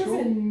 In high school? She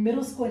was in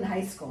middle school and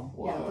high school.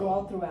 Wow.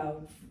 Yeah,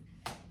 throughout.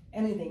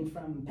 Anything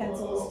from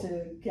pencils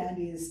to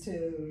candies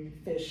to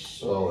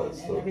fish and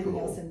so everything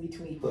cool. else in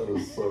between. That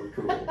is so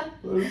cool. That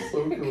is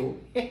so cool.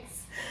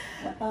 Yes.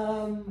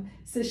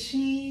 So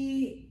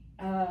she,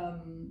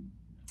 and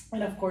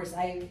of course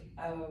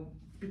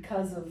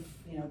because of,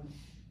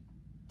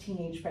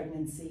 teenage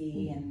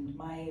pregnancy and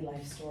my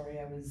life story,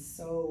 I was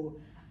so,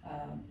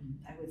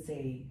 I would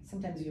say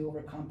sometimes you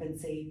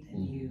overcompensate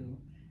and you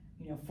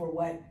for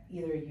what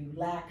either you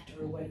lacked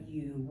or what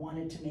you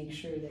wanted to make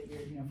sure that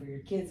for your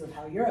kids of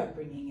how your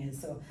upbringing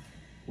is. So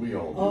we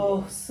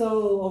all do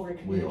so over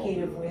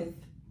communicative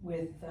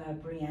with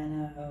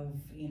Brianna of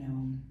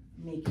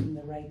making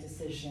the right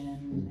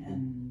decision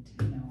and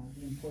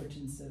the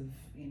importance of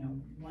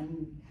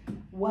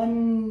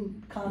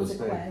one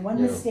consequence,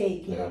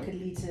 mistake could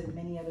lead to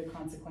many other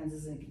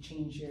consequences and it could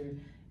change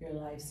your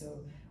life. So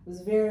it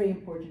was very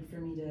important for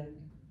me to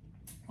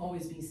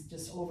always be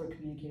just over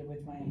communicative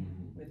with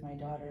my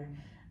daughter.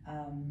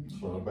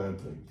 It's not a bad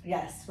thing.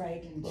 Yes,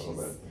 right. And not a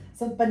bad thing.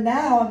 So, but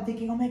now I'm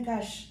thinking, oh my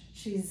gosh,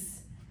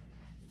 she's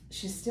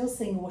still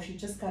single. She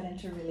just got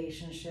into a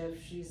relationship.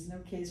 She's no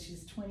kids.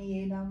 She's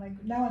 28 now.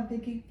 Now I'm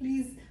thinking,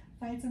 please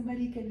find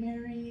somebody, get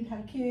married,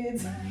 have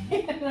kids.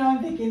 Now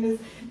I'm thinking this.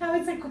 Now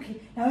it's like,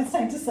 okay, now it's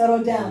time to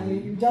settle down.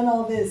 You've done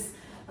all this.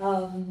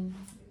 So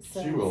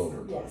she will in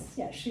her time. Yes,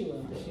 yeah, she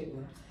will. Yeah. She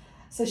will.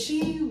 So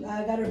she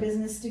got her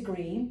business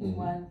degree,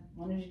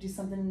 wanted to do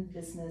something in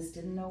business,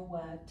 didn't know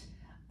what,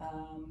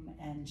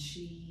 and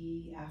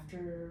she,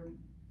 after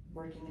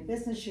working in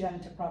business, she got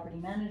into property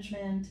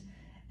management,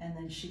 and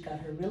then she got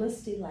her real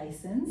estate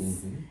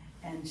license,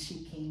 and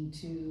she came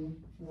to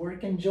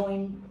work and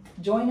join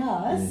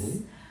us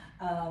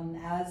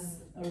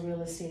as a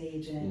real estate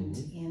agent.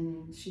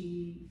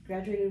 She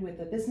graduated with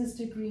a business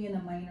degree and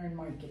a minor in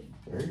marketing.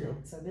 There you go.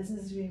 So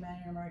business degree,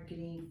 minor in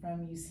marketing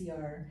from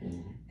UCR,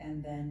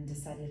 and then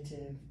decided to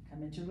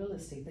come into real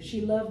estate. But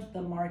she loved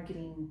the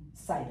marketing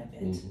side of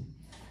it,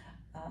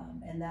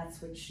 and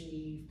that's what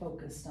she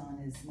focused on,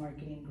 is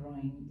marketing,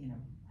 growing,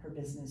 her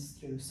business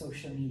through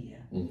social media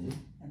and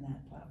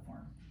that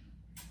platform.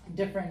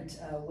 Different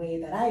way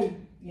that I,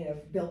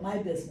 built my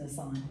business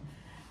on.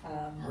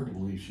 Hard to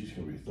believe she's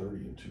going to be 30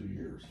 in 2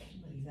 years. I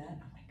can't believe that.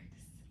 Oh my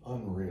goodness.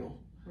 Unreal.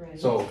 Right.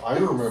 So I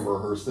remember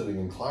her sitting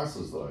in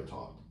classes that I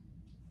taught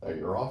at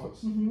your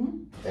office,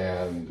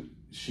 and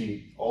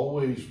she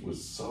always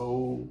was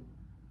so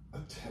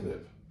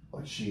attentive.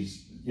 Like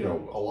she's, a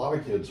lot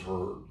of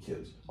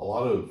a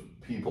lot of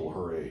people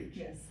her age.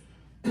 Yes.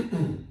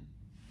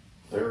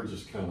 They're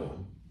just kind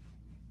of,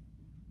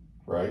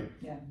 right?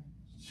 Yeah.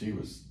 She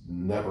was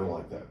never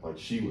like that. Like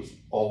she was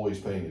always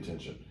paying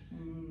attention.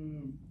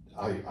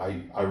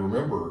 I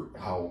remember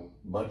how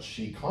much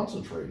she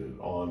concentrated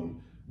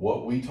on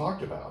what we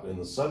talked about and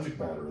the subject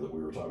matter that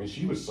we were talking. I mean,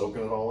 she was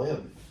soaking it all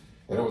in,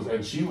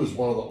 and she was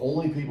one of the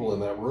only people in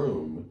that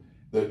room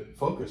that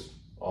focused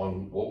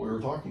on what we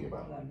were talking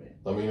about. Love it.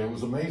 I mean, it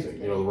was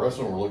amazing. The rest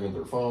of them were looking at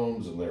their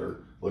phones and they're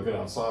looking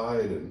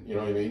outside, and you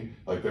know what I mean?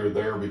 Like they're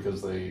there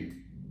because they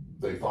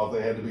thought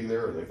they had to be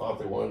there, or they thought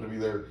they wanted to be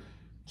there.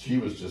 She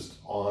was just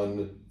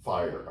on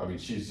fire. I mean,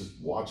 she's just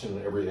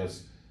watching everything.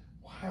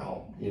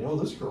 Wow,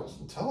 this girl's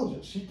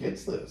intelligent. She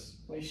gets this.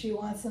 When she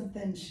wants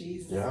something,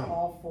 she's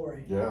all for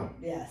it. Yeah.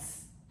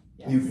 Yes.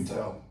 You can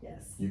tell.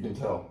 Yes. You can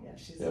tell.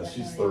 Yeah,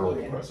 she's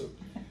thoroughly impressive.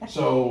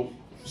 So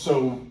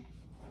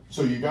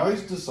you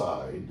guys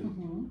decide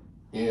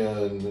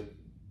in,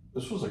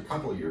 this was a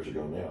couple of years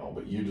ago now,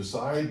 but you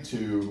decide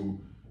to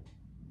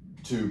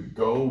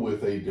go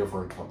with a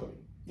different company.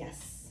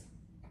 Yes.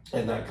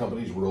 And that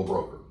company's Real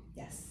Broker.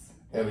 Yes.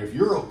 And if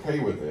you're okay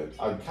with it,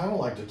 I'd kind of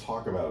like to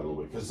talk about it a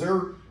little bit, because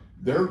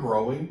they're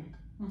growing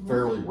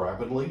fairly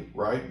rapidly,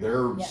 right?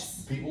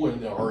 People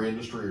in our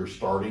industry are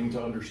starting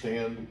to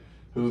understand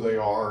who they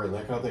are and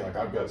that kind of thing. Like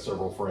I've got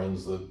several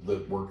friends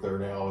that work there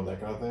now and that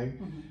kind of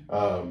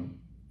thing.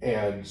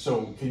 And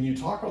so can you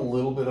talk a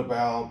little bit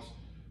about,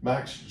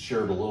 Max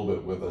shared a little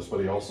bit with us, but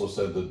he also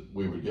said that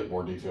we would get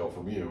more detail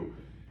from you.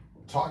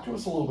 Talk to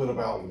us a little bit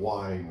about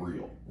why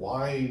Real?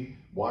 Why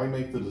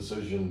make the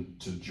decision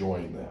to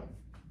join them?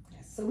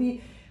 Yes. So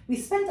we we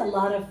spent a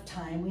lot of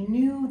time. We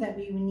knew that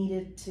we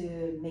needed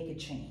to make a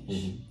change.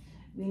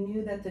 Mm-hmm. We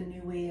knew that the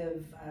new way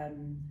of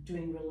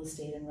doing real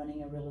estate and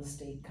running a real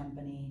estate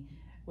company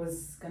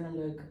was going to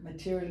look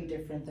materially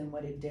different than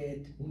what it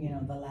did, you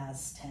know, the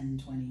last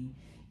 10, 20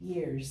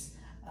 years.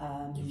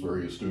 It's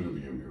very astute of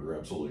you. You're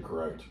absolutely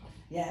correct.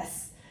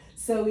 Yes.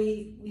 So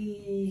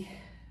we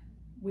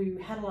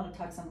had a lot of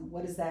talks on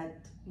what does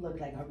that look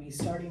like. Are we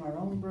starting our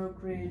own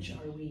brokerage?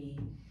 Are we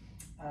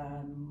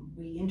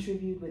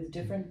interviewed with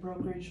different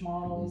brokerage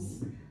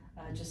models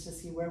just to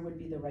see where would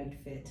be the right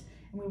fit.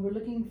 And we were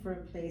looking for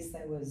a place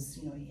that was,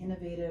 you know,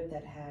 innovative,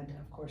 that had,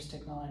 of course,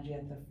 technology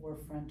at the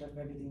forefront of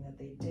everything that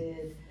they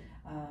did.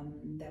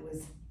 That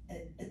was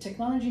a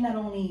technology not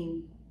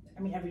only,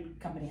 I mean, every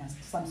company has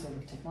some sort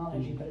of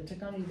technology, but a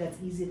technology that's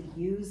easy to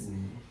use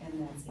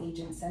and that's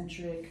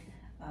agent-centric.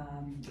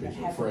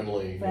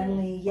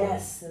 Friendly.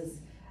 Yes,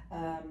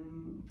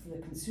 for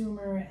the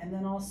consumer, and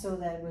then also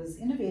that was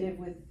innovative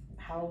with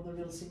how the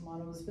real estate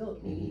model was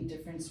built. Maybe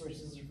different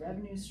sources of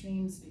revenue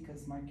streams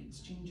because market's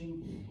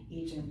changing.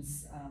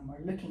 Agents are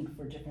looking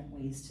for different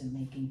ways to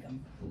make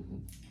income.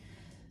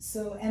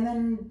 So, and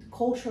then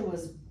culture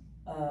was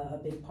a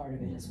big part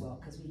of it as well,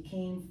 because we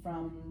came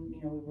from, you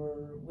know, we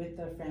were with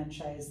a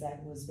franchise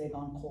that was big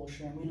on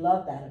culture, and we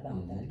loved that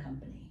about that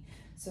company.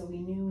 So we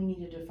knew we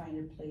needed to find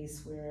a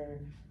place where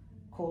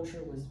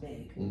culture was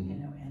big, you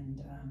know, and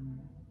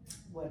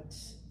what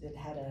it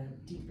had a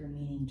deeper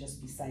meaning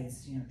just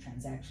besides, you know,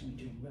 transactionally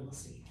doing real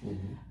estate.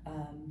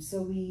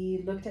 So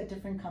we looked at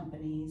different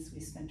companies.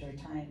 We spent our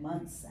time,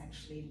 months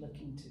actually,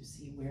 looking to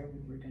see where we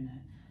were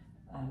gonna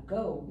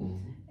go.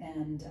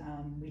 And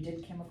we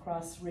did come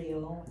across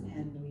Real,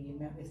 and we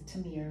met with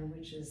Tamir,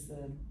 which is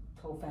the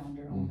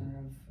co-founder,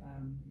 owner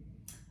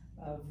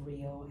of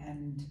Real,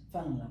 and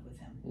fell in love with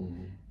him.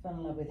 Fell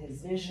in love with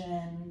his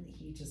vision.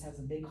 He just has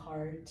a big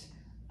heart,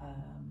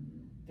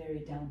 very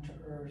down to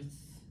earth.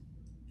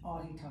 All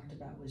he talked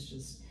about was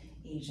just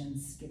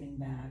agents giving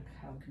back.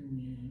 How can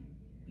we,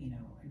 you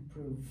know,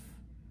 improve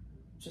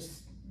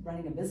just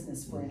running a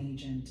business for an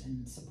agent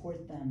and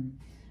support them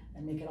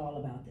and make it all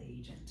about the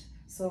agent.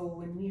 So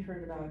when we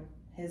heard about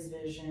his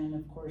vision,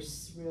 of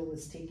course, Real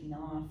was taking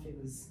off. It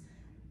was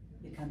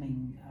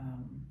becoming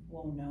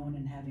well known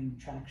and having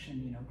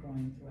traction, you know,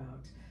 growing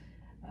throughout.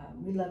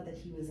 We loved that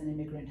he was an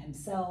immigrant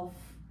himself,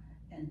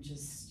 and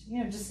just,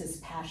 you know, just his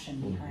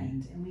passion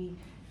behind. And we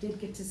did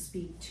get to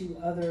speak to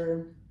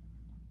other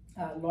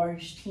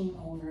large team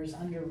owners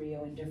under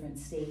Rio in different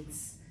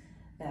states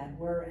that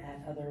were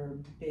at other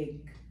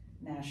big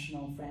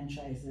national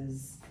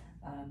franchises,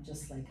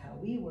 just like how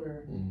we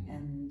were,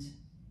 and,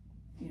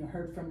 you know,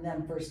 heard from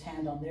them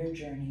firsthand on their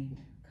journey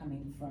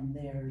coming from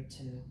there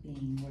to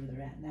being where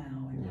they're at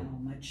now, and how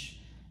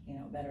much, you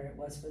know, better it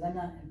was for them,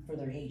 not for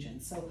their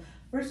agents. So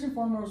first and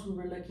foremost, we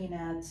were looking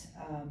at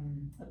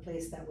a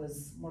place that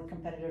was more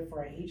competitive for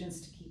our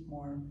agents to keep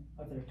more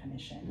of their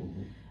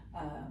commission.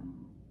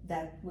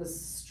 That was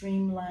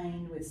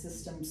streamlined with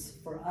systems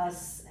for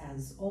us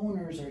as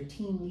owners or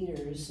team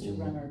leaders to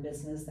run our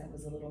business. That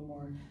was a little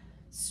more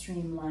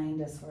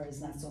streamlined as far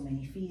as not so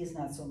many fees,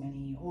 not so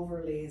many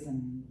overlays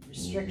and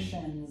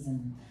restrictions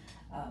and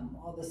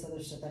all this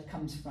other stuff that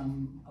comes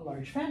from a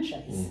large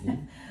franchise.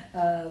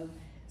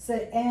 So,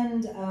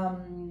 and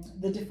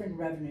the different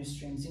revenue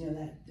streams, you know,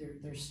 that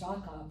they're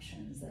stock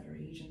options that our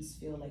agents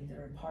feel like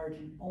they're a part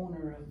and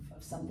owner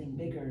of something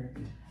bigger,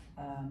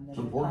 that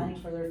they're planning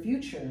for their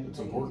future. It's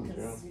important,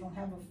 because you don't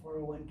have a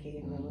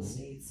 401k in real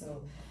estate.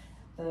 So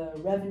the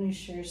revenue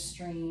share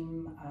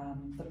stream,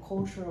 the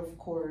culture, of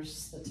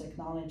course, the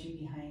technology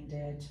behind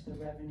it, the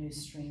revenue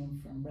stream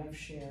from rev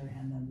share,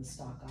 and then the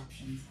stock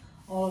options.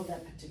 All of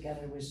that put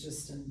together was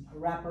just a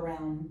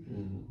wraparound,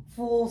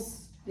 full,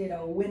 you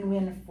know,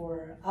 win-win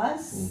for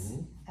us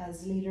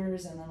as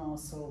leaders, and then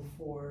also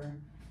for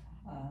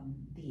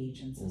the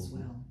agents as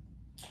well.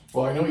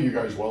 Well, I know you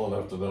guys well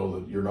enough to know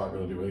that you're not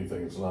going to do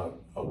anything that's not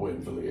a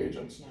win for the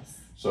agents. Yes.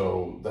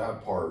 So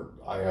that part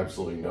I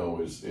absolutely know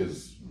is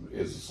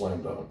a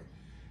slam dunk.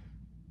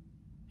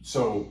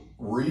 So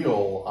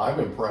Real,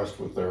 I'm impressed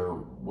with their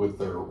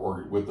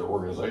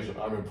organization.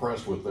 I'm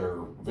impressed with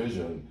their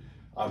vision.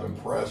 I'm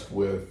impressed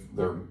with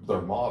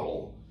their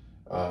model,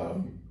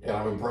 and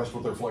I'm impressed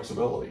with their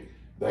flexibility.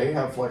 They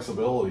have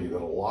flexibility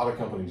that a lot of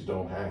companies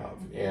don't have,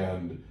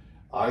 and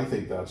I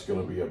think that's going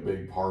to be a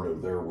big part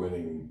of their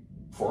winning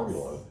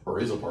formula, or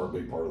is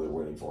big part of their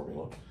winning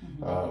formula.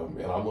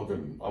 And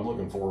I'm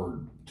looking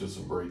forward to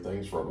some great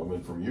things from them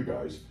and from you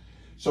guys.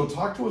 So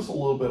talk to us a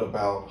little bit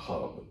about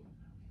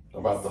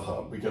the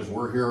hub, because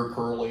we're here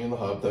currently in the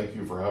hub. Thank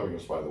you for having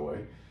us, by the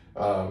way.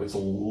 It's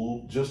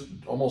just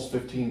almost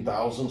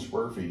 15,000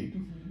 square feet.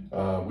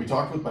 We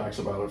talked with Max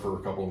about it for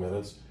a couple of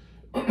minutes,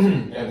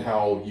 and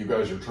how you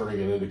guys are turning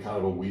it into kind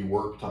of a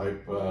WeWork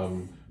type,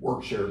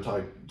 work share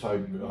type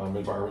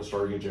environment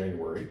starting in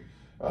January.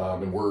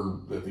 And we're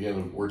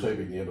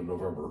taping the end of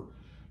November,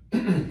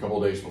 a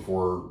couple of days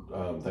before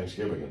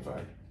Thanksgiving, in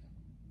fact.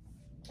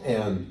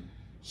 And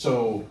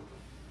so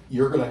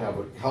you're going to have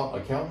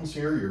accountants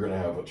here, you're going to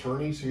have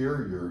attorneys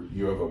here,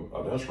 you have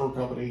an escrow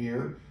company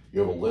here, you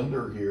have a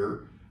lender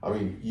here. I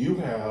mean, you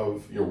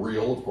have, you're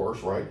real, of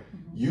course, right?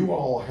 Mm-hmm. You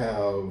all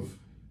have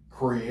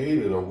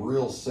created a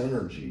real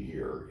synergy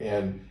here.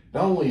 And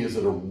not only is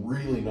it a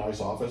really nice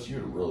office, you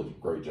did a really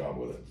great job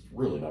with it. It's a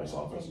really nice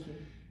office. Thank you.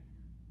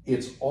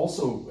 It's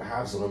also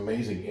has an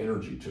amazing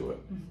energy to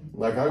it. Mm-hmm.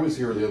 Like I was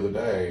here the other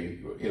day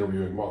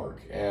interviewing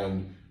Mark,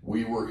 and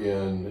we were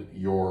in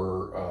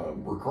your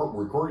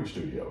recording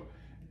studio,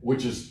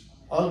 which is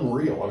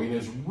unreal. I mean,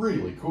 it's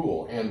really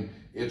cool. And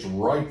it's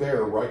right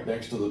there, right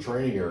next to the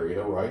training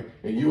area, right?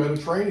 And you had a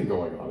training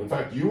going on. In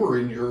fact, you were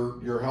in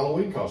your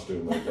Halloween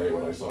costume that day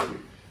when I saw you,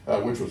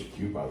 which was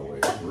cute, by the way.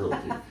 It was really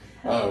cute.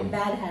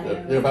 Bad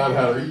Hatter. Yeah, Bad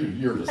Hatter.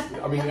 You're just,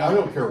 I mean, I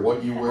don't care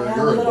what you wear. I'm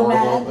You're a little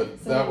adorable, mad,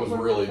 but so that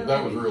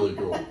was really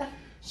cool.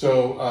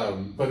 So,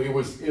 but it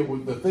was,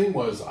 the thing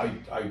was, I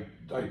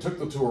took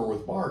the tour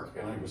with Mark,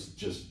 and I was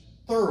just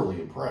thoroughly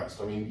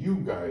impressed. I mean, you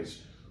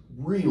guys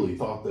really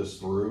thought this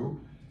through.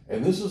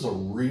 And this is a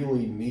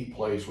really neat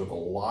place with a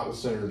lot of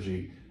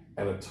synergy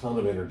and a ton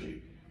of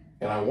energy.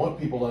 And I want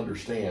people to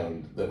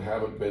understand that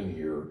haven't been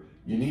here,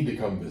 you need to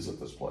come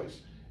visit this place.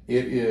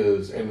 It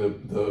is, and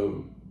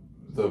the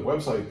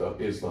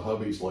website is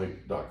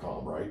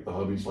thehubbyslake.com, right?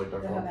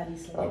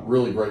 Thehubbyslake.com.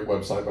 Really great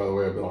website, by the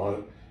way. I've been on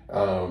it.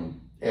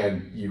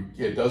 And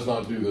it does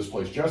not do this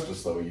place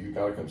justice, though. You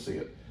got to come see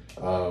it.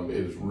 It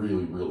is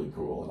really, really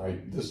cool.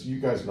 And you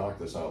guys knocked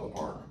this out of the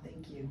park.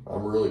 Thank you.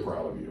 I'm really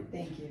proud of you.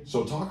 Thank you.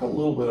 So talk a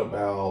little bit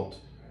about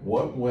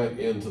what went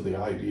into the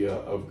idea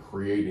of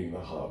creating the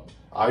hub.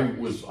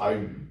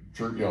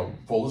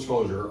 Full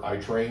disclosure, I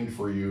trained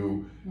for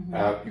you Mm-hmm.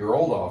 at your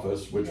old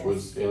office, which Yes.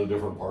 was in a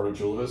different part of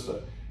Chula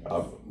Vista,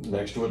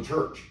 next to a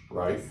church,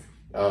 right?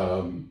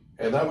 Yes.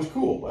 And that was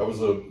cool. That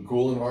was a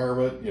cool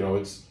environment. You know,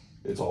 it's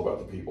all about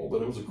the people,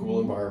 but it was a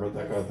cool Mm-hmm. environment,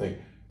 that kind of thing.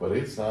 But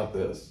it's not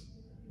this.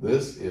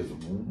 This is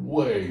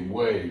way,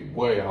 way,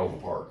 way out of the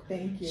park.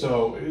 Thank you.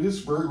 So it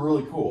is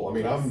really cool. I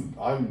mean, Yes.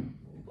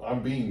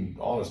 I'm being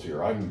honest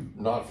here. I'm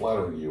not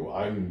flattering you.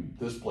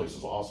 This place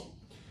is awesome.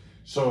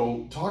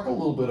 So talk a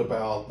little bit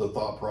about the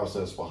thought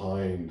process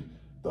behind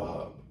the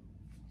hub.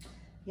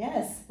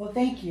 Yes. Well,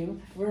 thank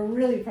you. We're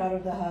really proud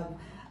of the hub.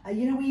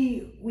 We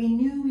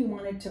knew we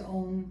wanted to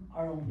own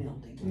our own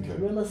building.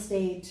 Okay. Real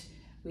estate.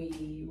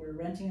 We were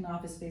renting an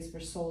office space for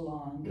so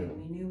long, Yeah. and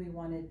we knew we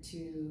wanted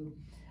to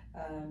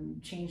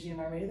change the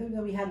environment. Even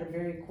though we had a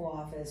very cool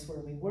office where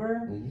we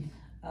were,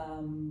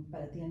 Mm-hmm.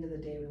 but at the end of the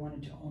day, we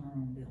wanted to own our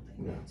own building.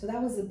 Yeah. So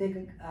that was a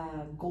big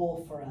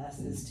goal for us,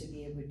 is to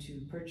be able to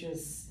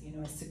purchase,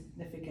 a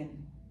significant,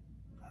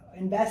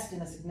 invest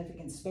in a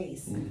significant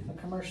space, Mm-hmm. a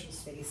commercial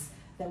space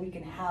that we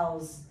can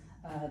house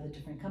the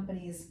different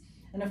companies.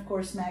 And of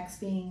course, Max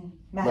being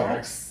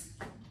Max.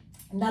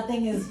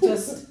 Nothing is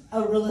just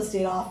a real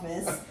estate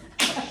office.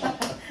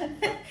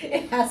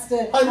 It has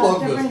to I have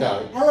love this different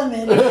guy.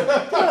 elements to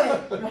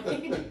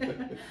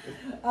it,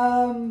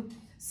 right?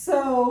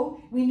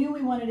 So we knew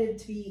we wanted it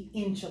to be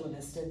in Chula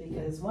Vista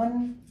because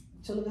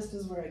Chula Vista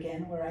is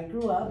where I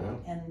grew up,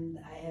 Yeah. and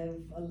I have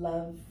a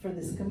love for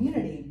this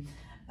community.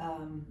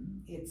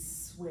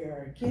 It's where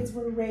our kids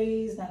were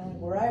raised, not only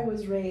where I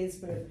was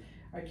raised, but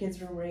our kids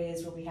were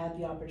raised where we had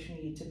the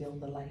opportunity to build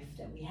the life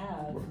that we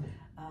have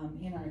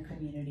in our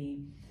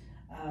community.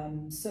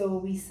 So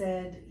we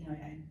said,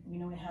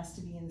 it has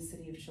to be in the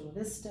city of Chula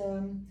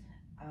Vista.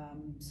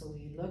 So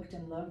we looked,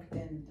 and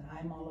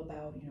I'm all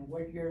about,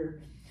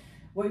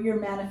 what you're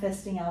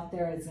manifesting out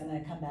there is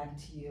gonna come back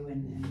to you,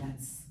 and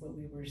that's what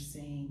we were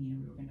saying.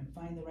 We were gonna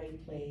find the right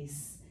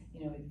place.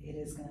 It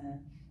is gonna.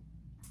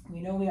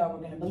 We're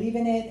gonna believe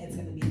in it. It's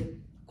gonna be the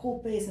cool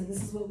place, and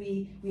this is what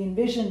we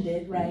envisioned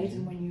it, right? Mm-hmm.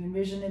 And when you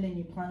envision it and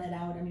you plan it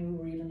out, we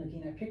were even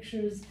looking at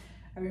pictures.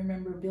 I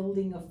remember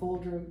building a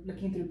folder,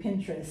 looking through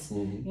Pinterest,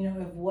 Mm-hmm.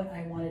 of what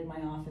I wanted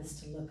my office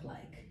to look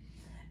like.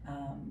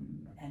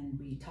 And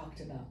we talked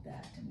about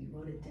that, and we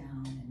wrote it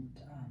down, and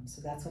so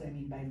that's what I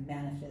mean by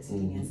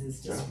manifesting, Mm-hmm.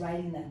 is just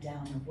writing that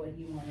down of what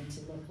you want it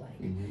to look like,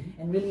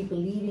 Mm-hmm. and really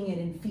believing it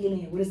and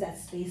feeling it. What is that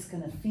space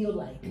gonna feel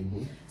like?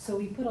 Mm-hmm. So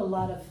we put a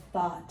lot of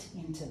thought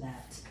into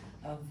that,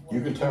 of what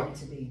You can we tell. want it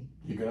to be.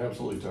 You can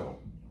absolutely tell.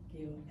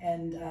 Thank you.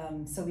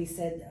 And so we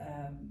said,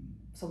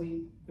 so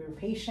we were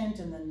patient,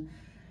 and then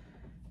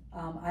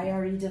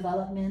IRE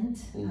development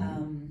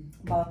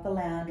bought the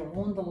land or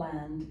owned the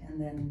land, and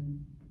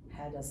then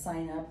had a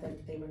sign up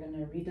that they were going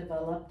to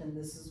redevelop, and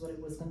this is what it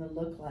was going to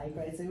look like,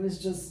 right? So it was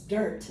just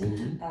dirt.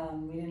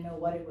 Mm-hmm. We didn't know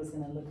what it was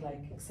going to look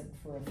like except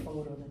for a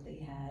photo that they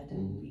had,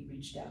 and we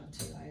reached out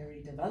to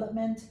IRE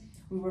development.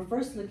 We were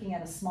first looking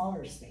at a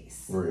smaller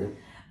space,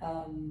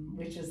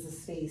 which is the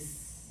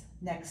space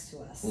next to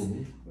us.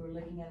 Mm-hmm. We were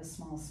looking at a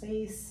small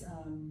space,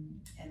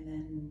 and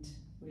then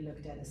we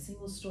looked at a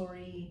single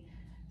story,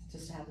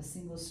 just to have a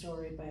single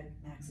story, but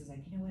Max is like,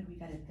 you know what, we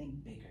gotta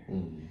think bigger.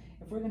 Mm-hmm.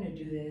 If we're gonna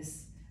do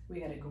this, we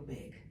gotta go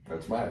big.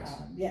 That's Max.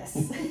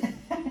 Yes.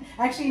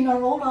 Actually, in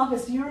our old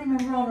office, do you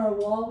remember on our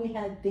wall we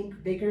had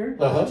Think Bigger?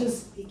 Uh-huh.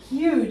 Just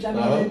huge.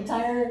 The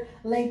entire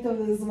length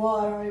of this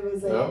wall, it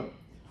was like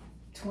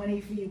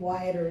 20 feet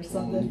wide or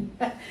something.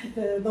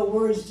 The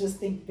words just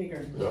think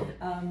bigger. Yep.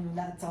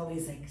 That's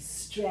always like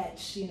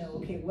stretch,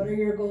 okay, what are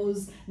your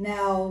goals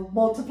now?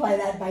 Multiply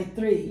that by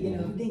 3,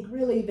 think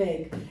really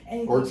big.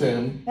 Anything. Or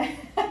 10.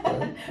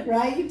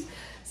 Right?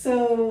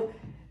 So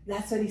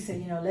that's what he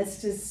said,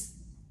 let's just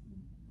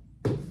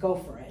go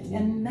for it.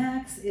 And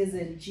Max is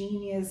a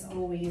genius,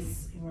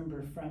 always,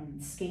 remember, from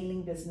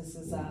scaling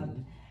businesses up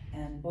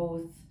and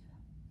both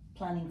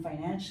planning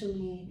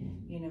financially,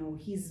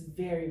 he's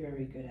very,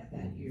 very good at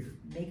that. You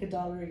make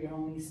 $1, you're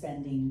only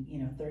spending,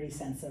 30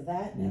 cents of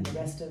that, and the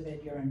rest of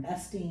it you're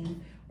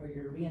investing or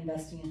you're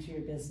reinvesting into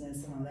your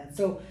business and all that.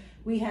 So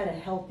we had a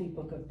healthy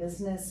book of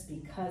business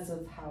because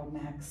of how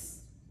Max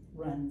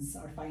runs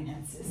our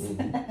finances.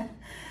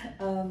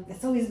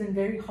 It's always been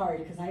very hard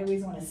because I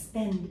always want to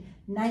spend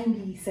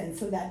 90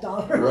 cents of that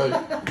dollar.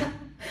 Right.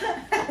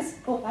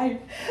 So I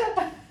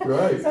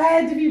Right. So I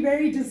had to be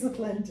very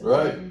disciplined.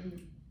 Right.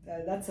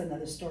 That's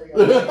another story.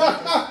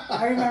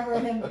 I remember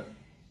him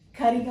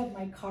cutting up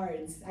my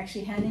cards,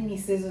 actually handing me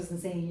scissors and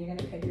saying, "You're going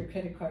to cut your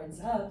credit cards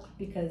up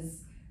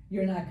because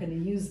you're not going to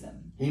use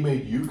them." He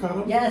made you cut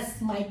them?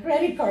 Yes, my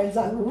credit cards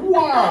up.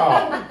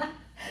 Wow.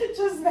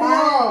 Just that.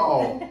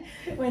 Wow.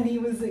 when we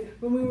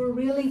were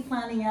really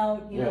planning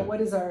out,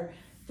 what is our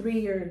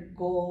 3-year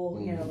goal,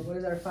 what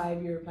is our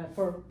 5-year plan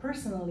for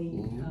personally,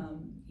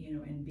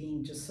 and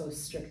being just so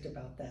strict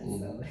about that.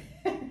 So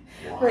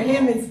for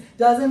him, it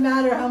doesn't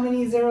matter how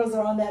many zeros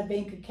are on that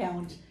bank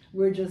account.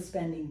 We're just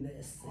spending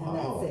this, and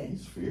that's it.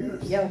 He's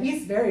fierce. Yeah,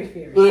 he's very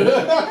fierce.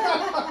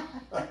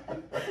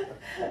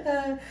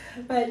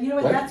 But you know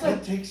what?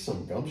 That takes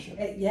some gumption.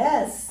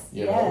 Yes.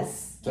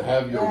 Yes. To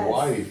have your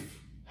wife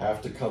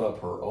have to cut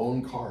up her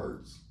own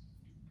cards.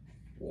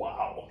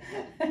 Wow.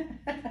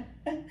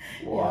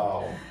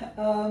 Wow.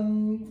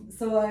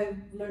 So I've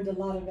learned a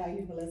lot of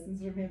valuable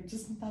lessons from him,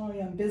 just not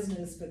only on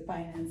business but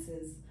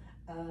finances,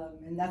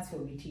 and that's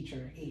what we teach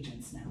our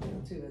agents now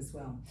too as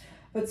well.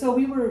 But so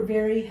we were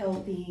very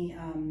healthy,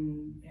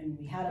 and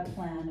we had a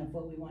plan of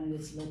what we wanted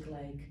it to look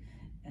like,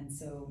 and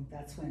so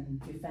that's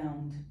when we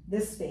found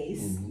this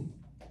space,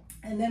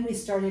 and then we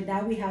started.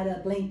 Now we had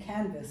a blank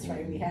canvas,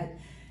 right? We had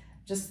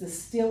just the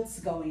stilts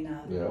going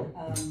up.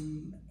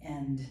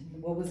 And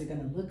what was it going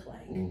to look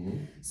like?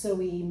 So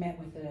we met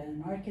with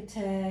an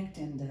architect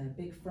and a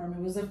big firm. It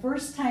was the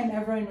first time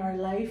ever in our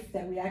life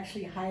that we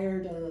actually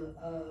hired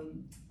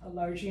a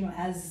large,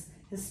 as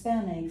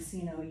Hispanics,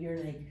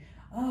 you're like,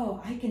 oh,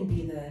 I can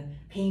be the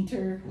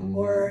painter,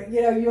 or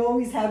you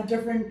always have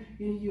different.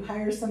 You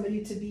hire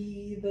somebody to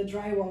be the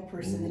drywall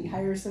person, and you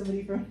hire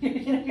somebody from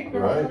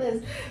all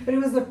this. But it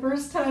was the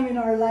first time in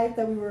our life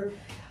that we were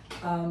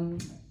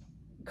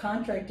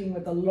contracting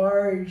with a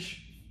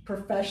large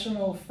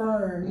professional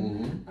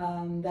firm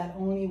that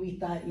only we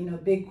thought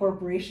big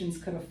corporations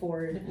could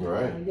afford,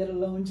 let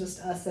alone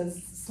just us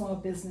as small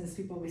business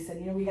people. We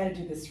said, we got to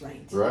do this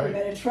right. We got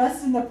to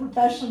trust in the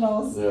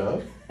professionals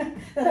that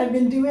have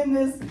been doing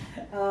this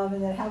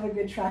and that have a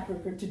good track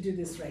record to do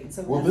this right.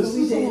 So this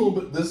is a little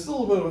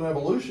bit of an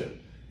evolution.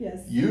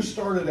 Yes. You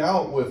started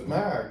out with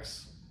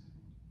Max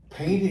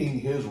painting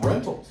his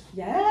rentals.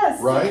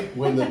 Yes. Right?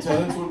 When the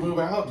tenants would move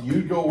out,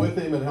 you'd go with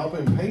him and help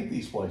him paint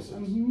these places.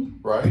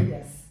 Right?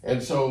 Yes.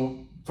 And so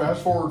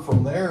fast forward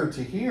from there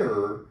to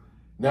here,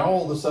 now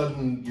all of a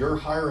sudden you're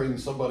hiring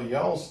somebody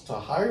else to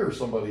hire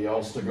somebody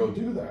else to go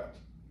do that.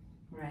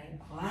 Right.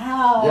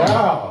 Wow.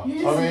 Yeah.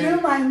 You just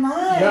blew my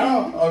mind.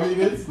 Yeah. I mean,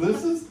 this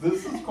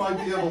is quite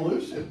the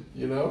evolution,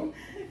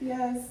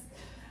 Yes.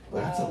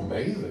 That's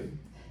amazing.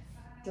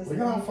 Look at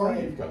how far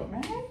you've come.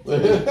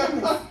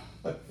 Right?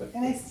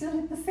 And I still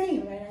look the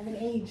same, right? I haven't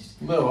aged.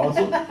 No,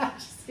 awesome.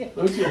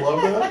 Don't you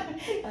love that?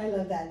 I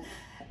love that.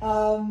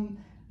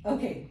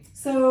 Okay,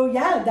 so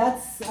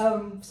that's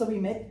so we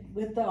met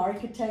with the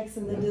architects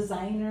and the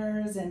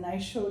designers, and I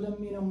showed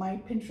them,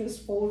 my Pinterest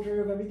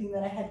folder of everything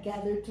that I had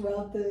gathered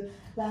throughout the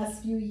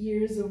last few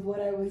years of what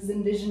I was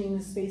envisioning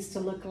the space to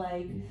look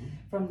like,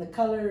 from the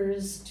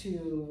colors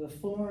to the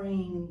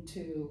flooring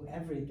to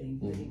everything,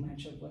 pretty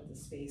much of what the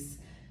space.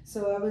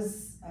 So I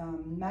was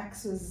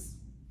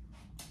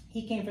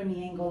he came from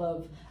the angle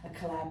of a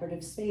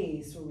collaborative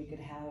space where we could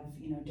have,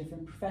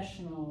 different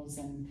professionals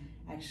and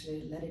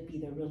actually let it be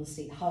the real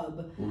estate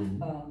hub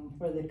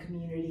for the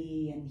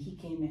community. And he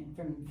came in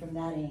from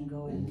that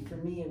angle. And for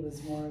me, it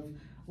was more of,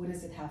 what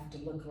does it have to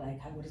look like?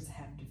 What does it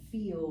have to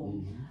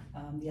feel?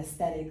 The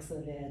aesthetics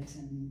of it,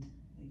 and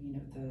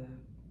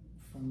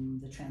from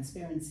the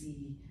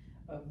transparency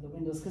of the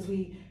windows, because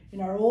we,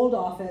 in our old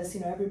office,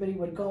 everybody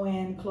would go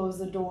in, close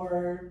the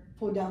door,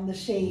 pull down the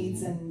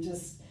shades, and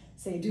just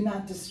say, "Do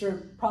not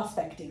disturb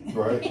prospecting."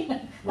 Right.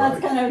 That's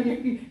kind of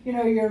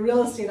your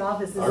real estate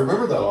office. I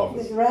remember that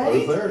office. Right. I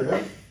was there.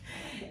 Yeah.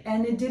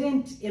 And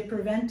it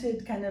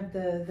prevented kind of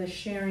the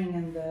sharing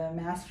and the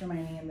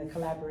masterminding and the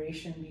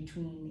collaboration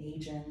between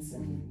agents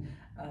and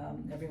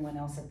everyone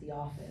else at the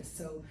office.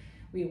 So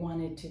we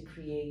wanted to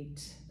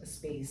create a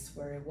space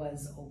where it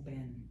was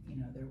open.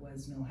 There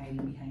was no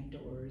hiding behind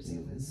doors.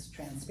 It was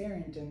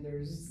transparent, and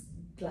there's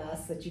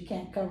glass that you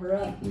can't cover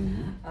up.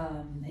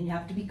 And you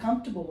have to be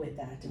comfortable with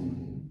that.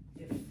 And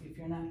if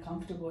you're not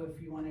comfortable,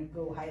 if you want to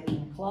go hide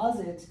in a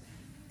closet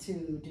to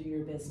do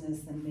your business,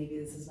 then maybe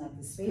this is not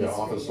the space. Yeah,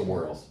 office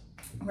somewhere else.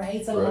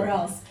 Right, somewhere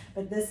else.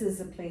 But this is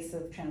a place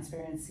of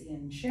transparency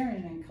and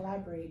sharing and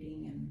collaborating,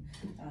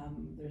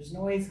 and there's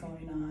noise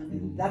going on,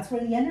 and that's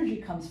where the energy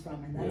comes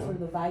from, and that's where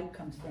the vibe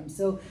comes from.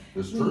 So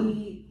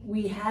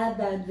we had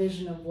that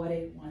vision of what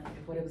it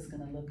was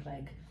going to look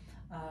like.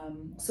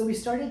 So we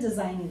started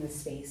designing the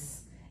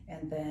space,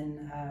 and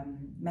then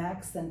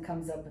Max then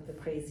comes up with the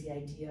crazy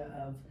idea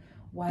of,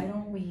 why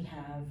don't we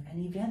have an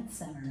event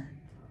center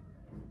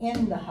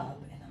in the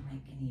hub? And I'm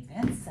like, an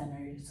event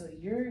center? So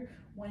you're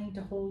wanting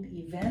to hold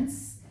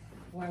events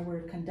while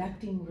we're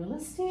conducting real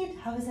estate?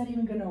 How is that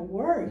even going to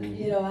work?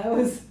 You know, I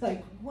was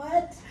like,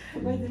 what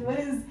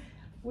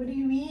do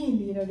you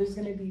mean? There's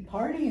going to be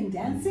party and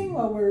dancing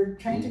while we're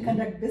trying to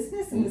conduct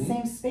business in the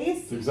same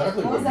space? That's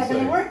exactly how what is that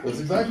going to work? That's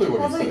exactly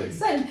what he's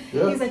saying.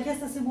 Yeah. He's like,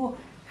 yes. I said, well,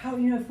 how,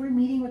 if we're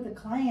meeting with the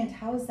client,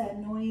 how is that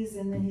noise?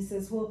 And then he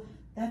says, well,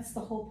 that's the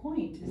whole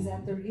point, is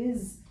that there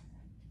is,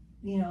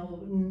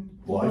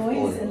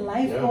 noise and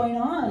life going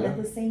on at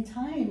the same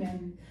time.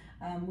 And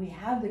we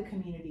have the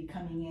community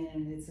coming in,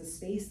 and it's a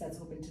space that's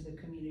open to the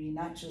community,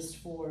 not just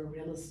for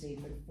real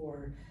estate, but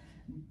for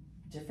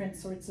different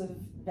sorts of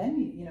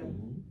venue,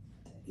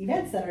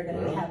 events that are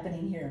going to be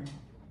happening here.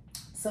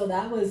 So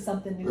that was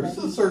something new. There's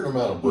a certain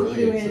amount of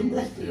brilliance in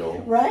this deal.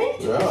 Right?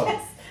 Yeah.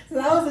 Yes. So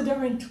that was a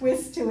different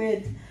twist to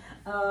it.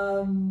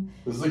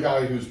 This is a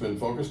guy who's been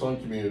focused on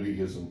community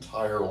his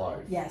entire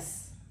life.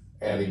 Yes.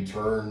 And he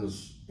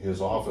turns his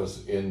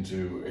office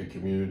into a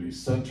community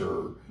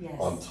center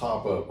on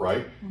top of,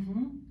 right?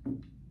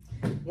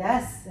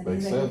 Yes, and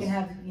Makes he's like, sense. we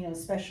can have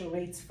special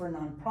rates for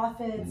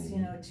nonprofits,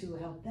 to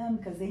help them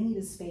because they need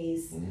a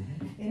space.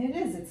 And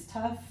it's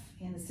tough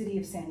in the city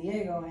of San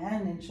Diego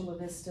and in Chula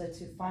Vista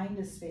to find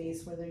a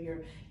space, whether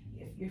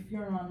if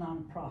you're a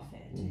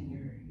nonprofit and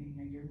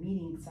you're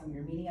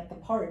meeting at the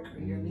park, or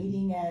you're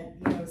meeting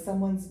at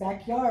someone's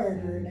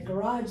backyard or in a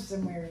garage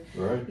somewhere.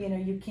 Right.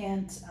 You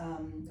can't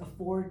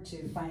afford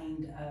to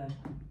find a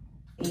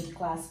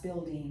A-class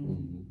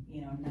building,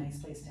 nice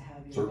place to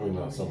have your Certainly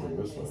event not or something have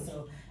a this place. size.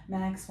 So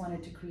Max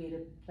wanted to create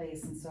a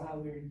place, and so how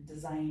we're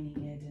designing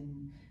it,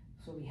 and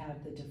so we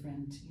have the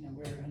different,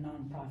 where a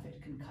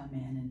nonprofit can come in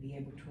and be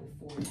able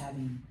to afford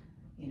having,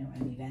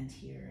 an event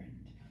here. And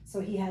so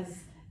he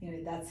has,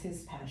 that's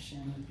his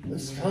passion.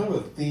 It's kind of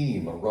a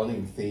theme, a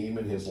running theme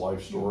in his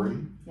life story.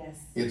 Yes.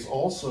 It's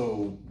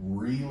also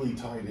really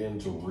tied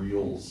into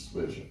Real's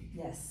vision.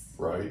 Yes.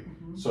 Right?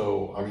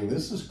 So, I mean,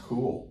 this is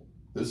cool.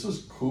 This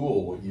is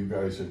cool what you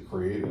guys have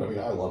created. I mean,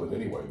 I love it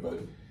anyway, but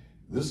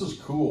this is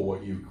cool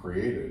what you've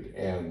created,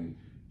 and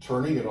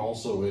turning it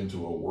also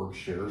into a work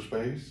share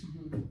space.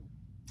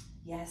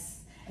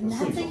 Yes. And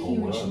that's a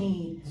huge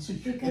need. It's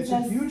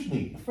a huge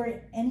need.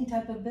 For any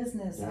type of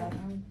business.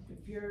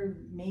 If you're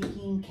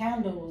making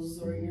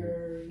candles, or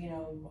you're,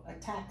 a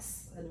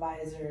tax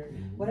advisor,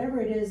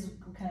 whatever it is,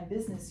 what kind of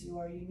business you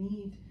are, you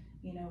need,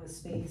 a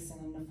space,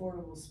 and an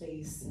affordable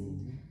space.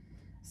 And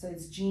so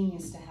it's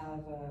genius to have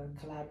a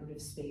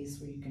collaborative space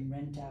where you can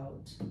rent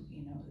out,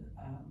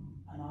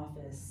 an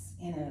office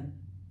in a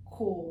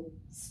cool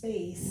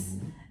space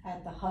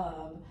at the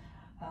hub,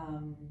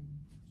 and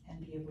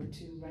be able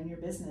to run your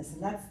business.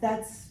 And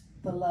that's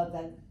the love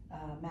that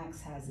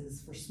Max has,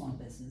 is for small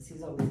business.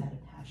 He's always had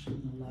a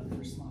passion and a love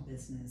for small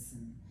business,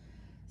 and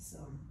so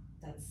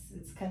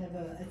it's kind of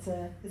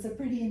it's a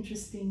pretty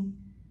interesting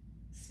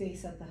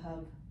space at the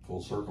hub.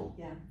 Full circle.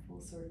 Yeah,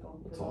 full circle.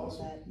 That's with all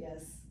awesome. That,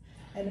 yes.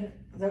 And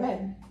go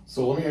ahead.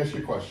 So let me ask you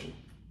a question.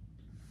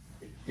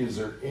 Is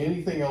there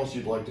anything else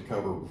you'd like to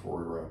cover before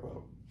we wrap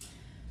up?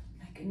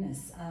 My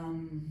goodness.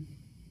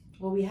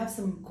 Well, we have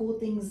some cool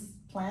things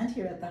planned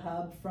here at the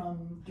hub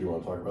from. Do you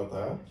want to talk about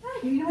that?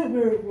 You know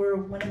what? We're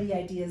one of the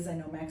ideas. I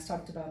know Max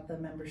talked about the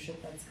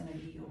membership that's going to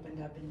be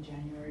opened up in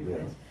January. Yeah.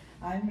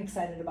 But I'm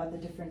excited about the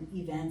different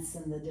events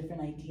and the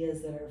different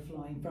ideas that are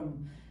flowing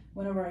from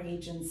one of our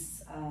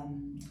agents.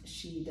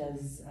 She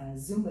does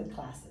Zumba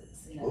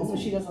classes. That's what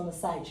she does on the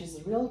side. She's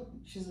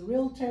a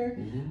realtor,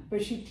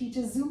 but she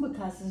teaches Zumba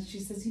classes. She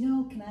says,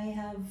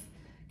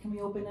 can we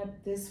open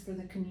up this for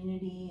the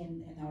community,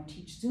 and I'll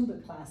teach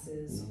Zumba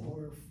classes,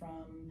 or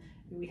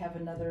we have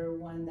another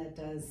one that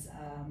does,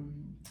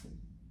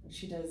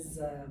 she does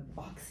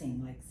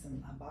boxing, like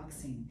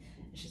boxing.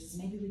 She says,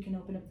 maybe we can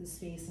open up the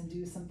space and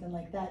do something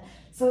like that.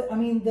 So, I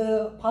mean,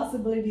 the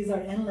possibilities are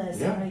endless.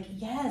 Yeah. I'm like,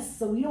 yes.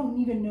 So we don't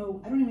even know,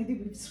 I don't even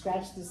think we've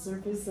scratched the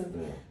surface of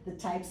the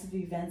types of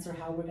events or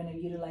how we're going to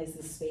utilize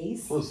the space.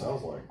 That's what it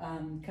sounds like.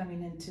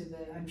 Coming into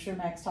I'm sure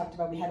Max talked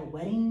about, we had a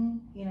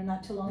wedding,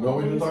 not too long No, ago.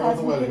 we didn't talk about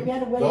the wedding. We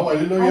had a wedding. No, I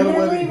didn't know you had a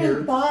wedding here. I never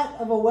even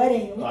thought of a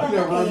wedding. I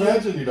never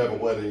imagined you'd have a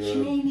wedding.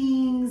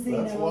 Trainings,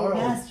 That's wild.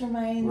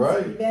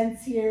 masterminds,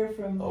 events here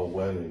from. A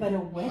wedding. But a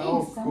wedding,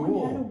 How someone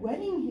cool. had a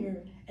wedding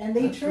here. And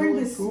they That's turned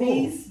really the cool.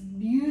 space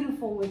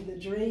beautiful with the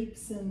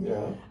drapes, and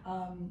Yeah.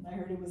 I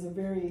heard it was a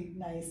very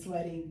nice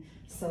wedding.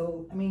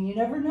 So, I mean, you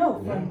never know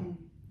from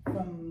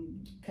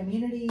from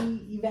community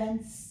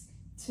events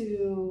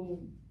to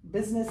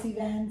business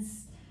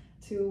events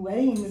to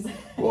weddings.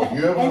 Well, if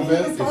you have an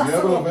event, to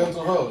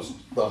host,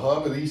 the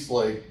hub at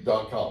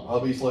eastlake.com. The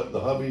hub at Eastlake. The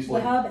hub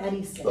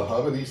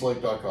at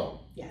eastlake.com.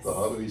 Yes. The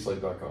hub at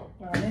eastlake.com.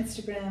 We're on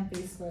Instagram,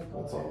 Facebook.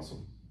 That's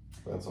awesome.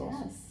 That's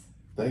awesome. Yes.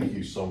 Thank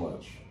you so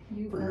much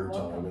for are your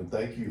welcome. time, and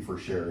thank you for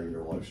sharing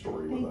your life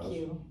story with us. Thank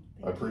you.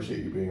 I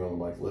appreciate you being on the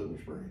Mike Litton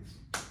Experience.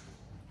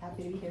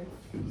 Happy to be here.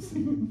 Good to see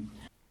you.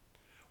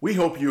 We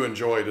hope you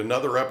enjoyed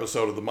another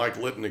episode of the Mike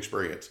Litton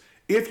Experience.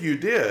 If you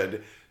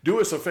did,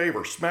 do us a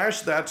favor,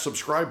 smash that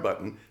subscribe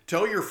button,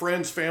 tell your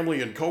friends,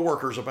 family, and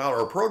coworkers about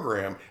our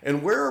program,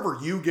 and wherever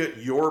you get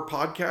your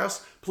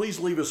podcasts, please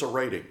leave us a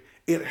rating.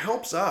 It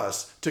helps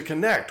us to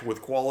connect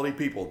with quality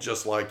people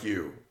just like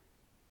you.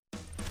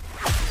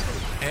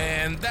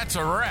 And that's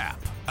a wrap.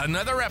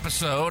 Another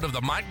episode of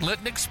the Mike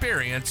Litton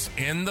Experience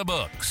in the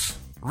books.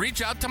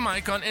 Reach out to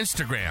Mike on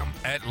Instagram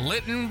at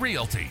Litton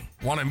Realty.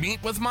 Want to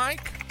meet with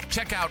Mike?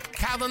 Check out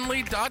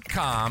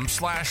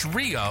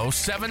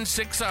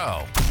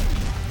calendly.com/Rio760.